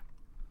card.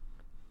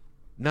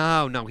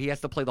 No, he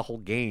has to play the whole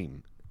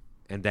game,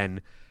 and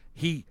then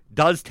he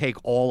does take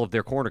all of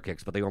their corner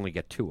kicks, but they only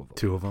get 2 of them.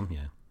 2 of them,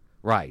 yeah.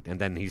 Right, and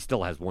then he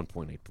still has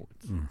 1.8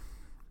 points.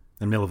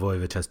 And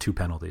Milivojevic has 2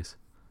 penalties.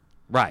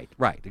 Right,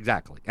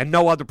 exactly. And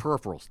no other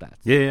peripheral stats.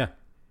 Yeah.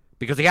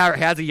 Because he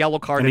has a yellow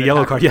card and a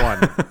yellow card,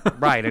 yeah.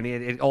 Right, and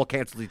it all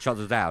cancels each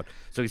other's out.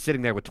 So he's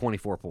sitting there with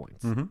 24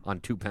 points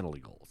on 2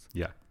 penalty goals.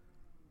 Yeah.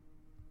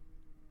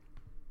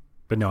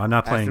 But no, I'm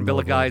not playing Aston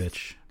Villa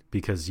Milivojevic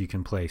because you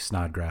can play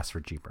Snodgrass for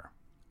cheaper.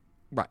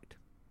 Right.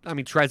 I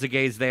mean,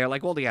 Trezeguet's there.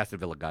 All the Aston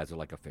Villa guys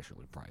are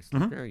officially priced.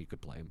 Yeah, you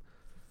could play him.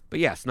 But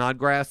yeah,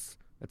 Snodgrass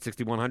at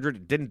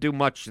 6,100 didn't do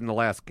much in the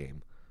last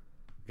game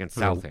against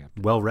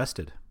Southampton. Well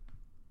rested.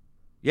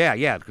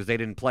 Yeah, because they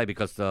didn't play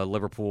because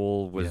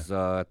Liverpool was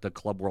at the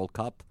Club World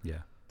Cup. Yeah.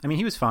 I mean,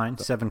 he was fine.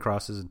 7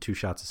 crosses and 2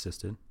 shots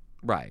assisted.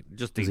 Right.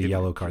 Just it was a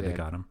yellow card that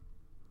got him.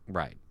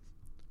 Right.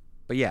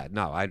 But yeah,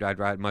 no,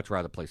 I'd much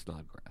rather play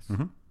Snodgrass.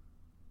 Mm-hmm.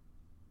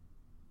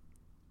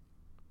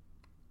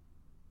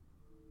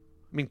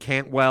 I mean,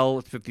 Cantwell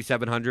at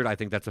 5,700. I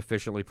think that's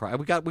efficiently priced.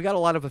 We got a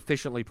lot of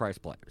efficiently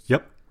priced players.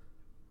 Yep.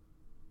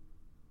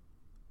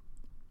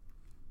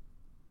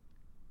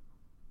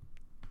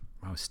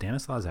 Wow,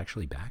 Stanislaus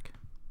actually back?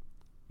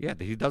 Yeah,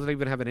 he doesn't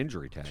even have an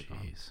injury tag.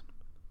 Jeez.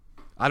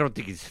 I don't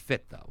think he's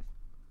fit, though.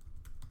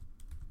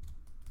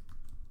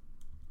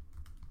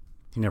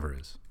 He never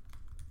is.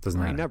 Doesn't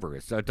matter. He never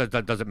is. So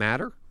does it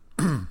matter?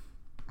 I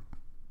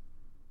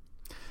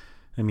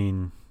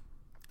mean,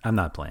 I'm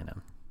not playing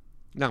him.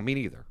 No, me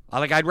neither.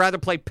 I'd rather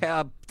play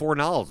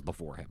Fornals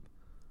before him.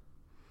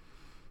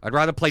 I'd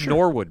rather play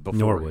Norwood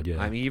before him.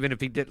 Yeah. I mean, even if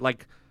he did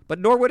but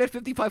Norwood at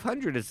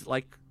 5,500 is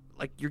like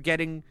you're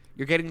getting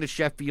the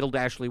Sheffield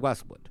Ashley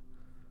Westwood,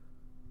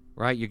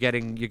 right? You're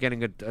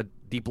getting a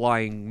deep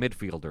lying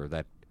midfielder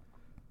that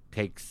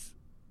takes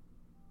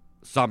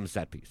some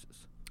set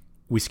pieces.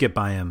 We skipped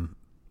by him,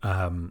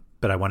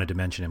 but I wanted to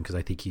mention him because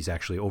I think he's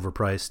actually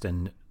overpriced,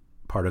 and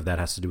part of that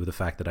has to do with the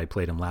fact that I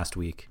played him last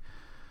week.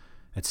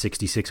 At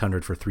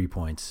 6,600 for 3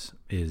 points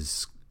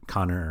is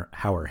Connor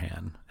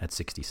Howerhan at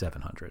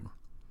 6,700.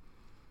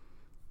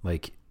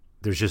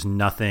 There's just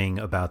nothing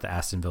about the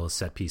Aston Villa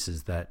set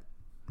pieces that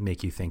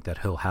make you think that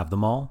he'll have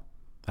them all.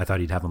 I thought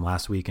he'd have them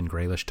last week, and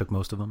Grealish took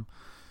most of them,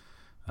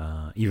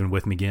 even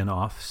with McGinn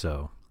off.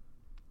 So,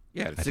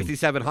 yeah,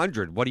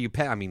 6,700. What do you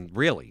pay? I mean,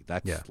 really,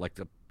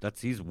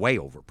 that's he's way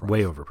overpriced.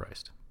 Way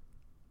overpriced.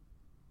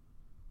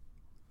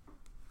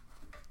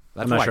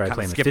 That's I'm not why sure I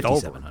play him at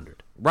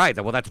 5,700.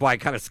 Right. Well, that's why I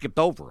kind of skipped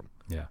over him.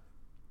 Yeah.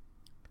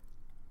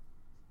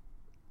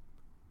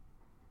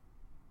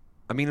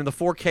 I mean, in the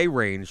 4K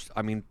range,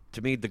 I mean,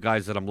 to me, the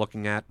guys that I'm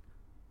looking at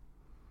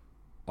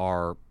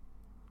are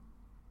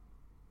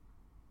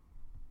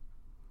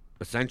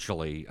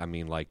essentially, I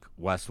mean,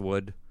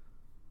 Westwood,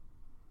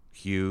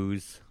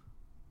 Hughes.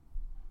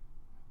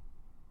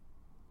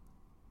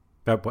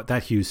 But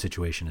that Hughes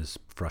situation is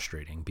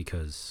frustrating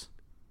because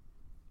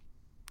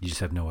you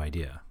just have no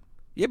idea.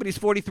 Yeah, but he's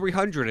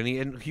 4,300,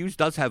 and Hughes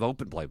does have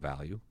open play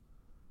value,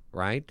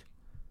 right?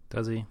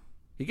 Does he?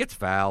 He gets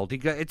fouled.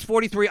 It's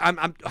 43.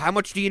 How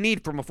much do you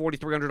need from a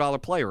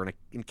 $4,300 player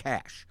in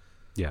cash?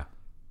 Yeah.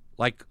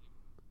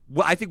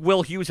 I think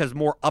Will Hughes has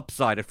more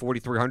upside at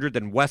 4,300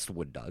 than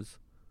Westwood does.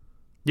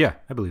 Yeah,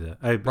 I believe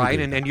that. Right,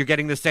 and you're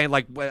getting the same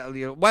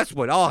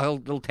Westwood. Oh,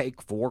 he'll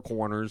take 4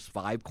 corners,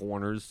 5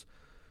 corners,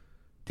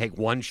 take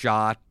 1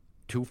 shot.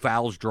 2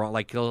 fouls drawn.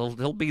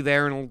 He'll be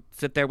there and he'll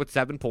sit there with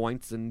 7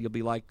 points, and you'll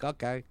be like,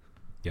 okay,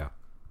 yeah,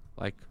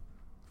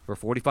 for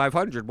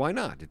 4,500, why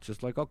not? It's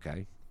just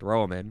okay,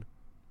 throw him in.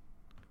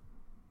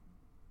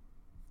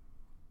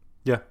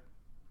 Yeah,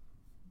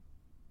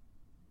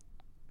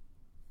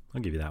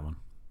 I'll give you that one.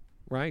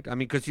 Right, I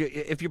mean, because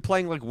if you're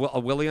playing a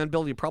Willian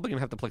build, you're probably gonna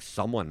have to play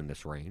someone in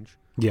this range.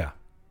 Yeah,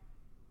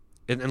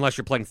 unless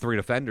you're playing 3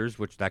 defenders,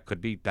 which that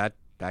could be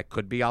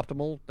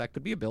optimal. That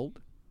could be a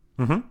build.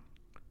 Mm-hmm.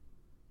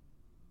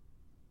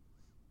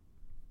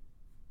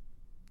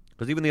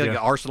 Because even the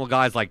Arsenal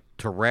guys like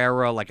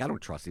Torreira, I don't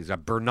trust these.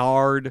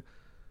 Bernard,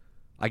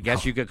 I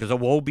guess you could, because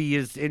Iwobi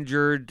is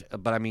injured.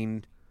 But I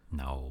mean,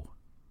 no.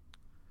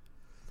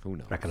 Who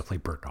knows? I'm not going to play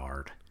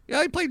Bernard.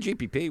 Yeah, he played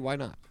GPP. Why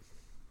not?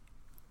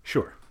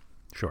 Sure.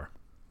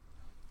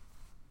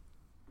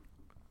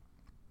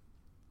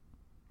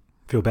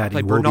 Feel bad.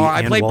 I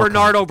played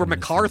Bernard over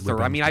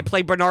MacArthur. I mean, I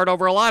played Bernard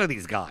over a lot of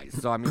these guys.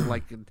 So I mean,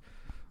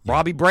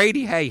 Robbie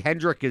Brady. Hey,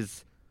 Hendrick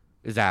is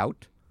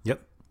out.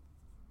 Yep.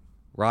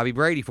 Robbie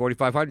Brady,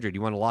 4,500.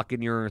 You want to lock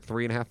in your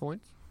 3.5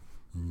 points?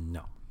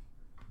 No.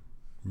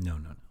 I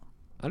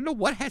don't know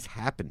what has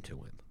happened to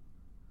him.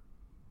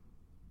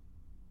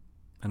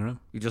 I don't know.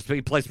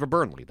 He plays for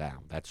Burnley now.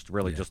 That's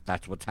really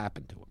that's what's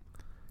happened to him.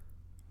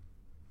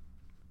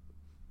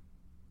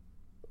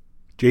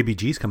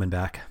 JBG's coming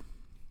back.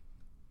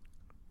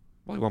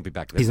 Well, he won't be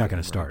back. This He's not game,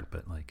 going to right? start,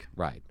 but like,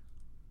 Right.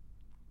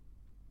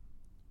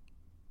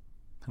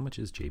 how much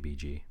is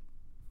JBG?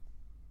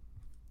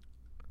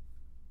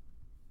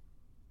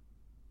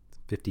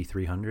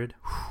 5,300.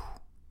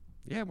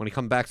 Yeah, when he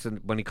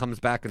comes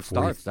back and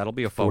starts, that'll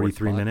be a forward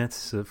 43 spot.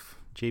 minutes of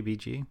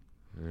JBG.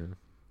 Yeah.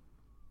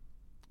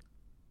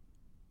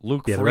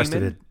 Luke Yeah, Freeman. the rest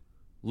of it,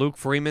 Luke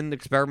Freeman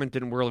experiment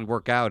didn't really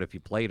work out if you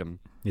played him.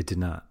 it did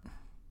not.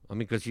 I mean,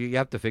 because you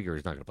have to figure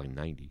he's not going to play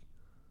 90.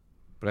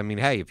 But I mean,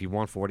 hey, if you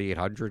want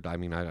 4,800, I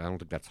mean, I don't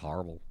think that's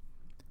horrible.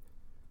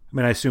 I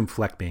mean, I assume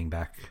Fleck being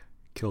back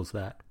kills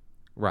that.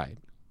 Right.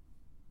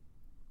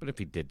 But if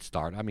he did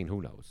start, I mean,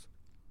 who knows?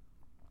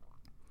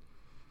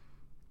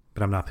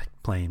 But I'm not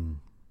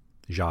playing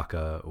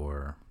Xhaka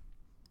or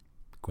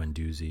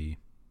Guendouzi.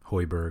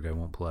 Højbjerg I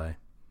won't play.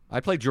 I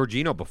played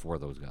Jorginho before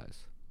those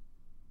guys.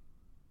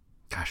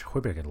 Gosh,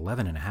 Højbjerg had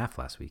 11.5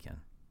 last weekend.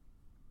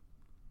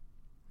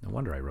 No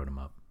wonder I wrote him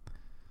up.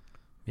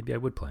 Maybe I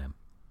would play him.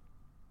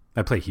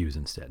 I play Hughes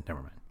instead.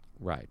 Never mind.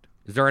 Right.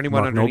 Is there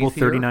anyone Mark underneath Noble,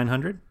 here?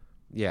 3,900?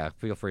 Yeah,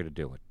 feel free to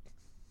do it.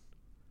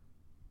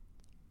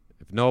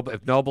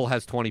 If Noble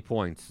has 20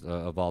 points,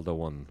 Evaldo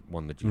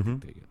won the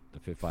GPP, the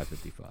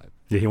 555.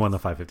 Yeah, he won the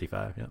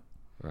 555, yeah.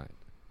 Right.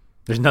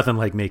 There's nothing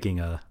like making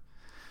a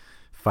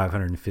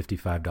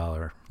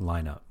 $555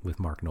 lineup with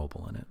Mark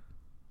Noble in it.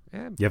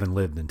 Yeah. You haven't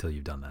lived until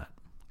you've done that.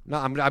 No,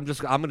 I'm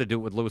going to do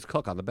it with Lewis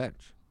Cook on the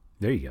bench.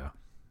 There you go.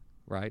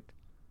 Right.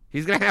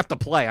 He's going to have to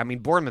play. I mean,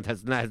 Bournemouth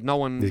has no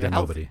one. He's got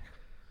healthy. nobody.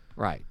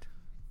 Right.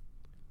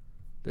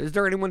 Is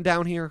there anyone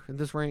down here in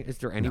this range? Is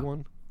there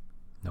anyone?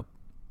 Nope.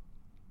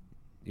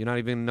 You not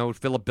even know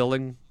Philip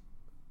Billing,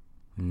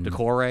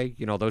 Decore,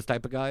 those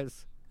type of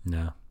guys?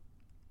 No.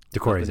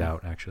 Decore's Nothing.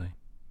 out, actually.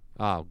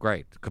 Oh,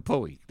 great.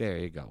 Kapui. There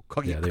you go.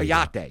 Yeah, there you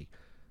Kayate.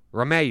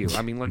 Romeu.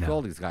 I mean, look at No.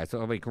 all these guys.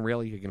 So, I mean,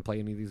 you can play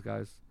any of these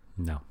guys?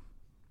 No.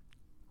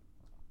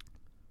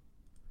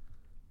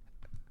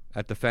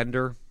 At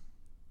defender,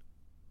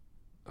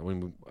 I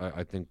mean,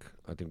 I think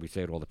we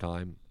say it all the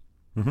time.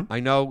 Mhm. I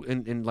know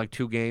in like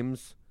 2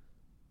 games,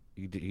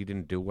 he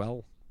didn't do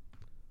well.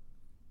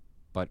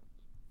 But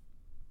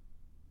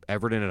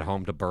Everton at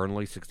home to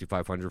Burnley,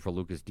 6,500 for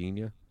Lucas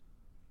Digne.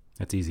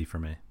 That's easy for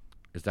me.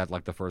 Is that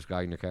like the first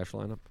guy in your cash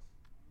lineup?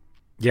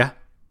 Yeah.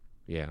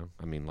 Yeah,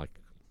 I mean, like,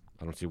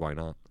 I don't see why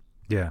not.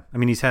 Yeah. I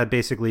mean, he's had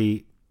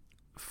basically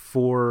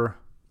four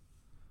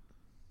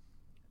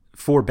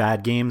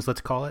bad games,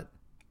 let's call it.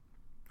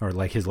 Or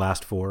like his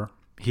last 4.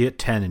 He hit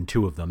 10 in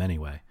 2 of them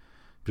anyway.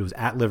 But it was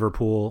at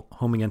Liverpool,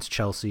 home against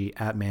Chelsea,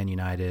 at Man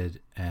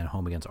United, and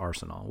home against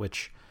Arsenal,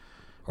 which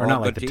are All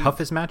not like good the teams.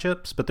 toughest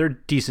matchups, but they're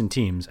decent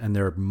teams, and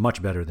they're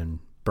much better than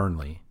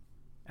Burnley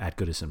at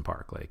Goodison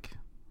Park. Like,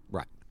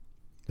 Right,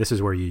 this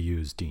is where you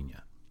use Digne.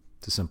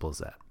 It's as simple as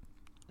that.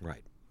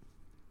 right.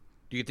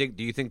 Do you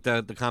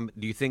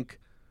think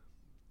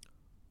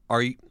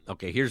are you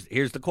okay? Here's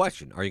the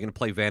question: are you going to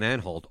play Van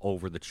Aanholt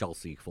over the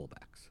Chelsea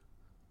fullbacks?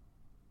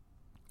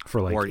 For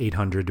like Or-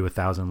 800 to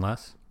 1,000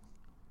 less.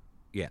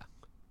 Yeah.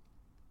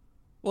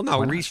 Well, no,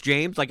 Why not? Reece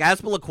James, like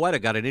Azpilicueta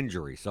got an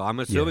injury, so I'm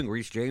assuming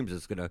Reece James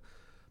is going to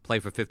play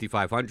for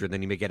 5,500.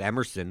 Then you may get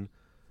Emerson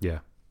Yeah.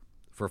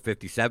 for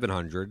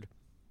 5,700.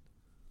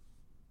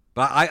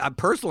 But I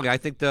personally, I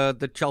think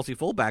the Chelsea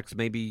fullbacks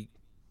may be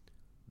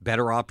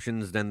better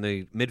options than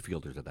the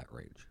midfielders at that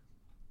range.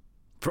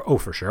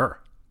 For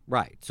sure.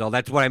 Right. So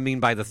that's what I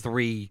mean by the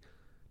 3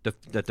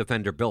 the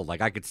defender build.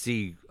 Like I could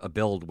see a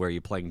build where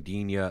you're playing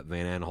Digne,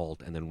 Van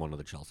Aanholt, and then one of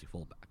the Chelsea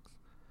fullbacks.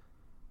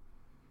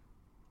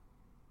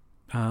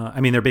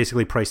 I mean, they're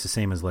basically priced the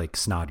same as like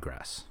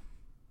Snodgrass.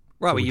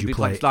 Right, So but would you'd you be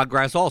playing play-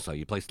 Snodgrass also.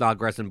 You play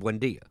Snodgrass and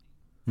Buendia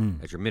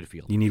as your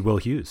midfield. You need Will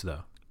Hughes,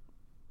 though.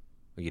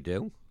 You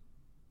do?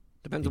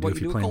 Depends You on do what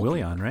if you you're do. playing with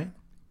Willian, goalkeeper. right?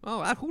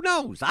 Oh, who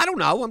knows? I don't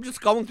know. I'm just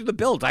going through the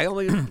builds. I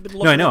only been looking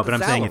No, I know, at the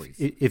but I'm saying salaries.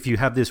 if you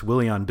have this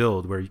Willian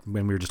build where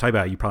when we were just talking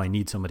about it, you probably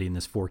need somebody in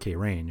this 4K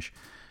range.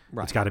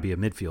 Right. It's got to be a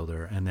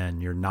midfielder, and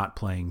then you're not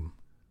playing,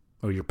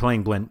 or you're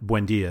playing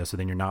Buendia, so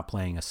then you're not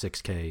playing a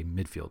 6K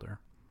midfielder.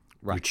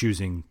 You're Right.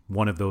 choosing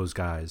one of those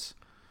guys,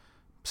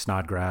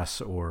 Snodgrass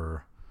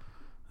or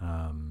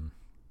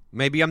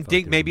Maybe I'm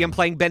playing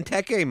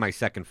Benteke in my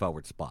second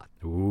forward spot.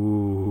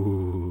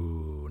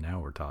 ooh, now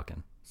we're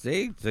talking.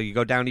 See? So you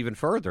go down even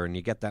further and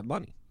you get that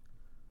money.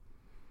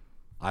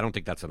 I don't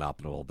think that's an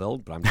optimal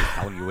build, but I'm just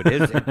telling you it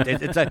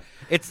is.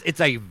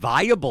 It's a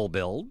viable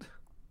build.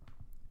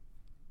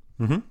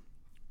 Mm-hmm.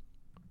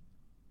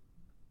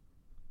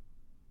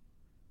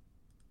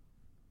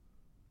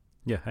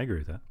 Yeah, I agree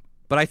with that.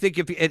 But I think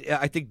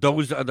I think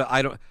those are the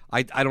I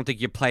don't think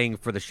you're playing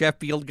for the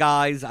Sheffield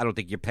guys. I don't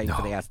think you're paying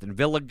for the Aston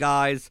Villa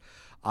guys.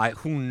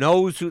 Who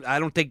knows who? I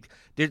don't think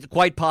there's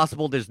quite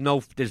possible. There's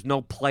no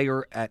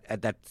player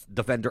at that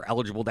defender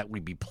eligible that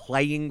would be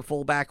playing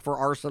fullback for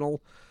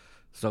Arsenal.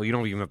 So you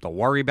don't even have to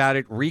worry about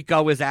it.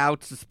 Rico is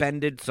out,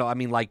 suspended. So I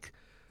mean, like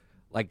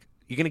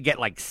you're gonna get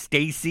like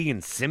Stacey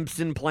and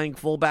Simpson playing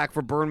fullback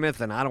for Bournemouth,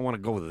 and I don't want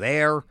to go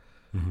there.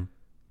 Mm-hmm.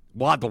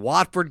 The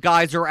Watford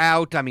guys are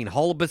out. I mean,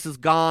 Holubus is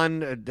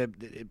gone.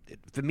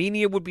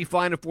 Firmino would be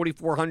fine at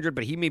 4,400,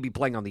 but he may be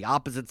playing on the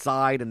opposite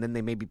side, and then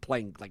they may be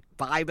playing like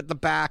 5 at the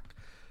back.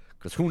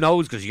 Because who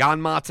knows? Because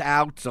Janmaat's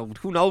out, so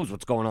who knows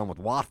what's going on with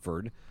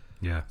Watford.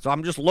 Yeah. So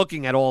I'm just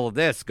looking at all of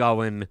this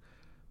going,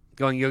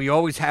 you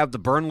always have the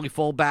Burnley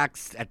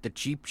fullbacks at the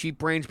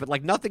cheap range, but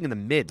like nothing in the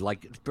mid.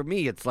 Like for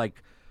me, it's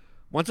like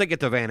once I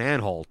get to Van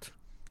Aanholt,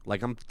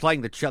 like I'm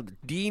playing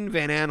Dean,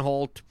 Van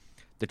Aanholt,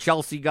 the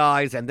Chelsea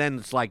guys, and then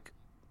it's like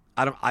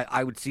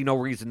I would see no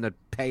reason to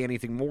pay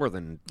anything more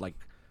than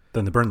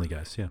the Burnley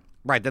guys, yeah.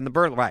 Right, then the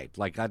Burnley, right.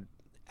 Like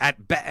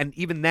and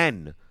even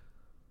then,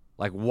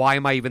 like why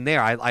am I even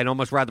there? I'd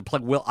almost rather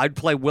I'd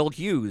play Will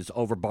Hughes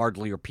over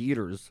Bardley or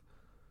Peters.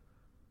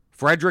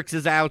 Fredericks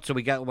is out, so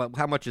we got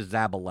how much is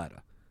Zabaleta?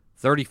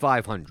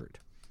 3,500.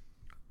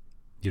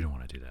 You don't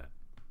want to do that.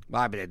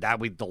 I mean, that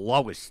would be the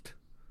lowest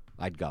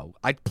I'd go.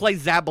 I'd play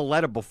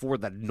Zabaleta before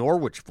the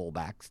Norwich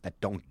fullbacks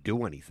that don't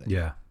do anything.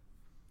 Yeah.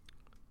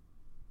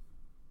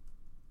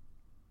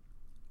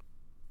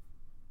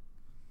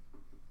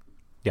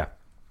 Yeah.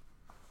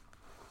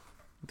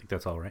 I think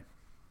that's all right.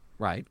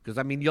 Right, because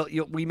I mean,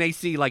 we may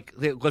see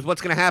because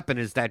what's going to happen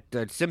is that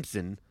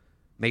Simpson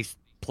may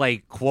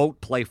play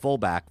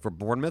fullback for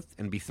Bournemouth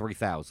and be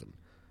 3,000,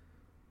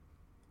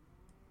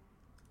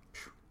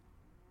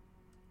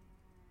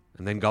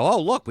 and then go,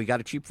 oh look, we got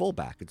a cheap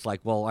fullback. It's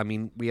like, well, I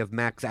mean, we have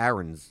Max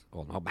Aarons.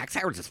 Oh no, Max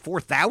Aarons is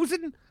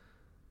 4,000.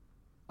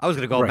 I was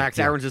going to go. Right, Max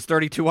Aarons is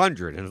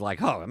 3,200, and it's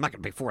like, oh, I'm not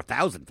going to pay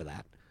 4,000 for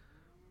that.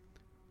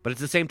 But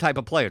it's the same type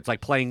of player. It's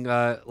like playing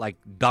like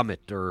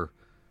Dummett or.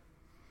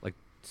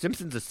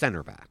 Simpson's a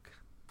center back.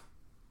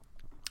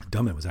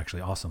 Dummett was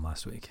actually awesome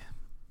last week.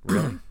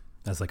 Really?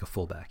 As like a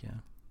fullback,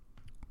 yeah.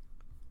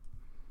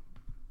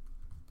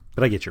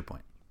 But I get your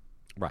point.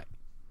 Right.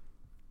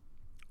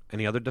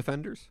 Any other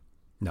defenders?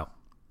 No.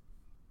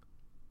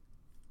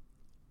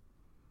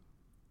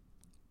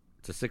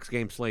 It's a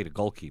 6-game slate, a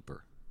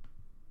goalkeeper.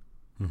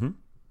 Mm-hmm.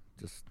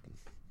 Just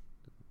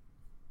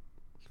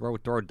throw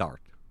a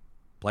dart.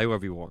 Play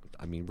whoever you want.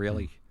 I mean,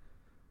 really.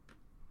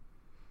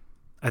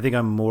 I think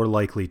I'm more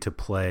likely to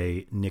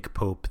play Nick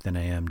Pope than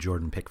I am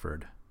Jordan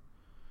Pickford.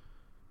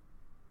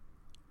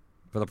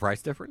 For the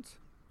price difference?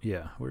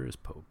 Yeah, where is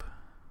Pope?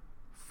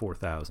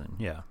 4,000,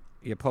 yeah.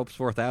 Yeah, Pope's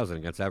 4,000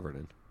 against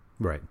Everton.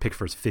 Right,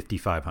 Pickford's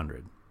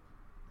 5,500.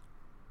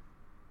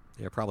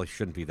 Yeah, probably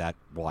shouldn't be that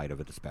wide of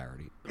a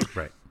disparity.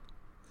 Right.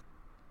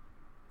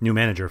 New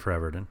manager for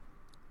Everton.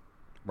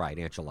 Right,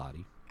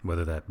 Ancelotti.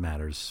 Whether that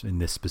matters in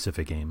this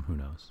specific game, who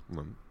knows?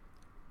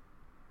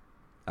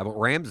 How about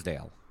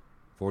Ramsdale?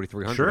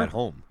 4,300 sure. At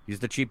home. He's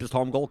the cheapest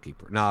home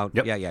goalkeeper. No,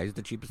 yep. yeah, he's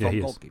the cheapest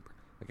home goalkeeper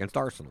against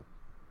Arsenal.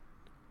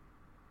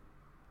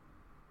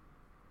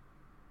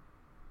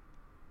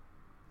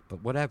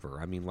 But whatever.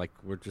 I mean, like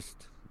this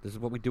is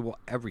what we do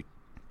every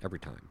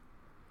time.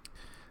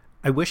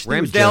 I wish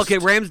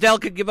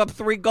Ramsdale could give up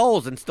 3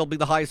 goals and still be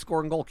the highest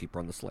scoring goalkeeper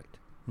on the slate.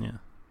 Yeah.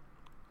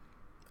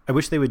 I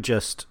wish they would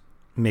just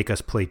make us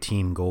play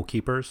team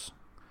goalkeepers.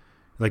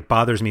 Like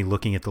bothers me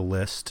looking at the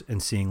list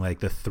and seeing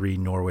like the 3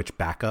 Norwich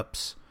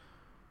backups.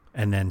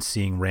 And then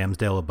seeing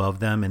Ramsdale above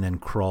them, and then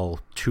crawl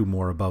 2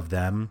 more above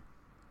them,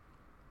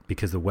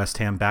 because the West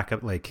Ham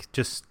backup,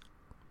 just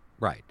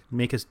right,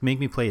 make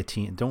me play a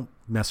team. Don't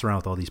mess around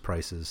with all these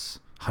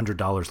prices.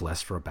 $100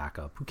 less for a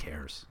backup. Who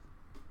cares?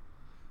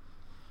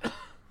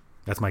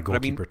 That's my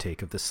goalkeeper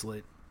take of this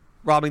slate.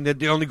 Well, I mean,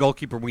 the only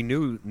goalkeeper we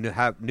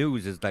have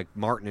news is that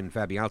Martin and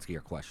Fabianski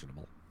are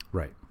questionable.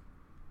 Right.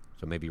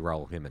 So maybe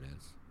Raul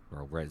Jimenez,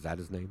 or is that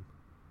his name?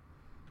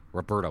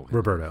 Roberto,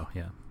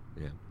 yeah.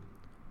 Yeah.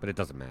 But it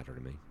doesn't matter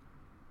to me.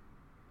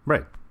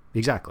 Right.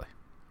 Exactly.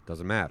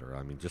 Doesn't matter.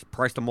 I mean, just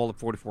price them all at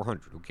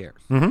 4,400. Who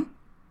cares? Mm-hmm.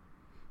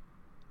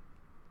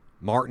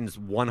 Martin's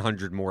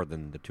 100 more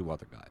than the 2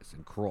 other guys,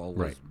 and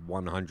Kroll is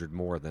 100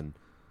 more than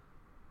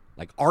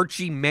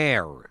Archie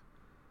Mayer,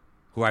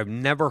 who I've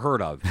never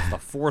heard of. He's the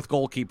 4th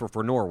goalkeeper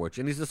for Norwich,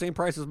 and he's the same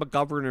price as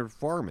McGovern and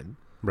Farman.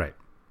 Right.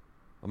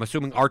 I'm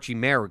assuming Archie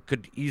Mayer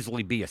could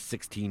easily be a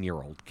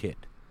 16-year-old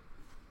kid,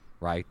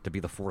 right? To be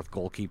the 4th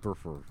goalkeeper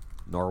for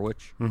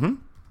Norwich. Mm-hmm.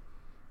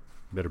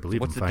 Better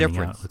believe What's I'm the finding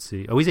difference? out. Let's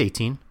see. Oh, he's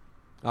 18.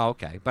 Oh,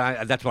 okay.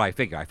 But that's what I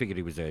figured. I figured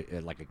he was a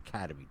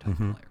academy type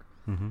player.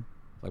 Mm-hmm.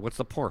 Like, what's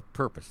the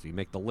purpose? You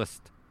make the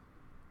list.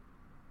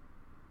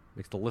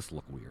 Makes the list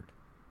look weird.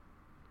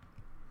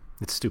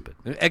 It's stupid.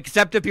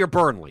 Except if you're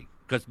Burnley.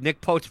 Because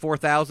Nick Pope's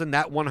 4,000,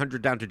 that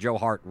 100 down to Joe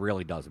Hart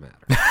really does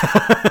matter.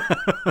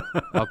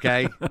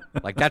 Okay?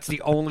 That's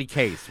the only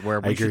case where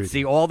we should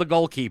see all the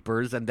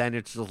goalkeepers, and then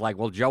it's just like,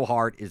 well, Joe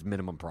Hart is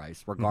minimum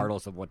price,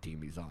 regardless of what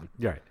team he's on.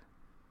 Right.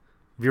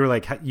 If you were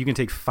like, you can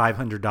take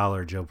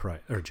 $500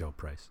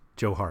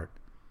 Joe Hart,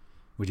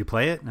 would you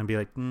play it? And I'd be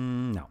like,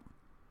 no.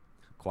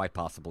 Quite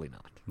possibly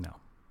not. No.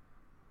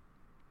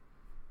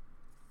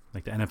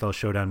 Like the NFL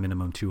Showdown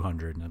minimum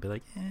 200, and I'd be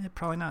like,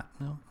 probably not.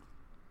 No,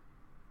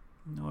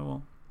 I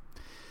won't.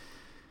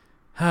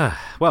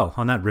 Well,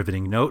 on that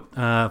riveting note,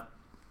 if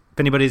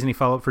anybody has any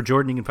follow-up for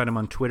Jordan, you can find him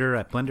on Twitter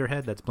at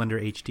BlenderHead. That's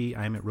BlenderHD.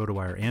 I'm at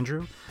RotoWire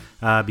Andrew.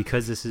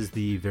 Because this is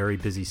the very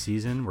busy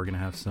season, we're going to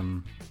have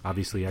some,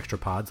 obviously, extra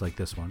pods like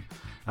this one.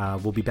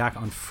 We'll be back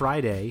on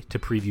Friday to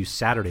preview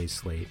Saturday's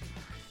slate.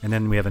 And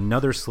then we have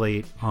another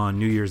slate on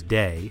New Year's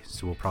Day,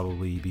 so we'll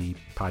probably be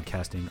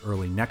podcasting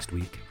early next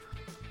week.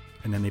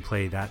 And then they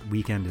play that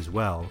weekend as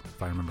well,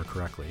 if I remember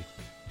correctly.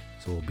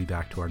 So we'll be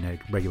back to our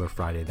regular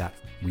Friday that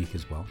week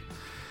as well.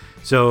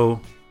 So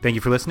thank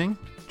you for listening.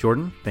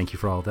 Jordan, thank you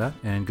for all of that,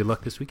 and good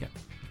luck this weekend,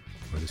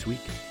 or this week.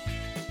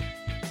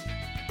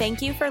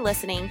 Thank you for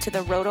listening to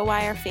the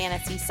RotoWire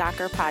Fantasy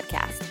Soccer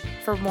Podcast.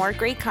 For more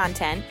great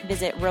content,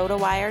 visit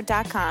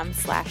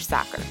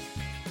rotowire.com/soccer.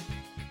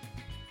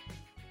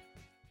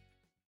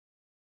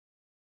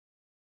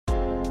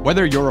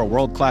 Whether you're a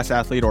world-class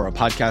athlete or a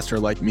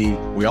podcaster like me,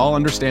 we all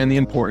understand the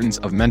importance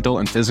of mental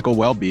and physical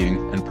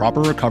well-being and proper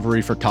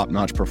recovery for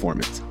top-notch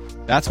performance.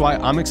 That's why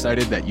I'm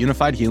excited that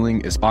Unified Healing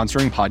is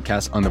sponsoring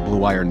podcasts on the Blue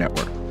Wire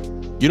Network.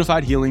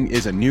 Unified Healing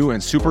is a new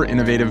and super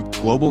innovative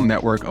global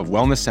network of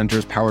wellness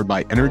centers powered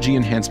by Energy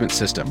Enhancement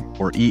System,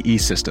 or EE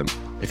System.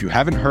 If you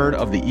haven't heard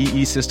of the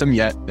EE System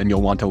yet, then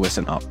you'll want to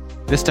listen up.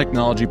 This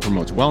technology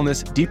promotes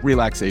wellness, deep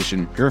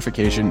relaxation,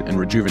 purification, and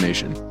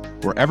rejuvenation.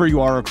 Wherever you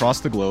are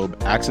across the globe,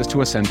 access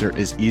to a center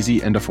is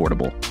easy and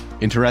affordable.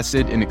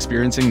 Interested in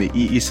experiencing the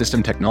EE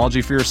System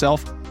technology for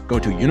yourself? Go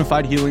to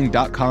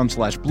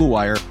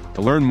unifiedhealing.com/bluewire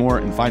to learn more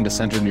and find a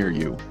center near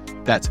you.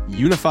 That's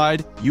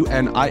unified,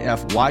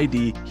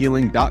 UNIFYD,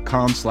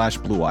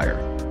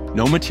 healing.com/bluewire.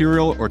 No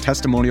material or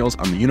testimonials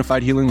on the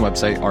Unified Healing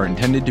website are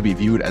intended to be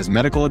viewed as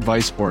medical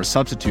advice or a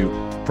substitute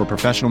for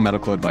professional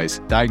medical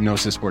advice,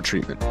 diagnosis, or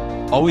treatment.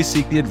 Always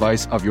seek the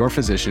advice of your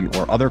physician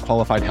or other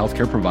qualified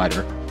healthcare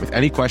provider with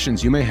any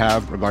questions you may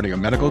have regarding a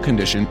medical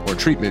condition or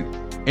treatment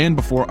and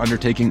before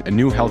undertaking a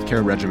new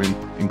healthcare regimen,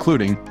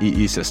 including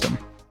EE System.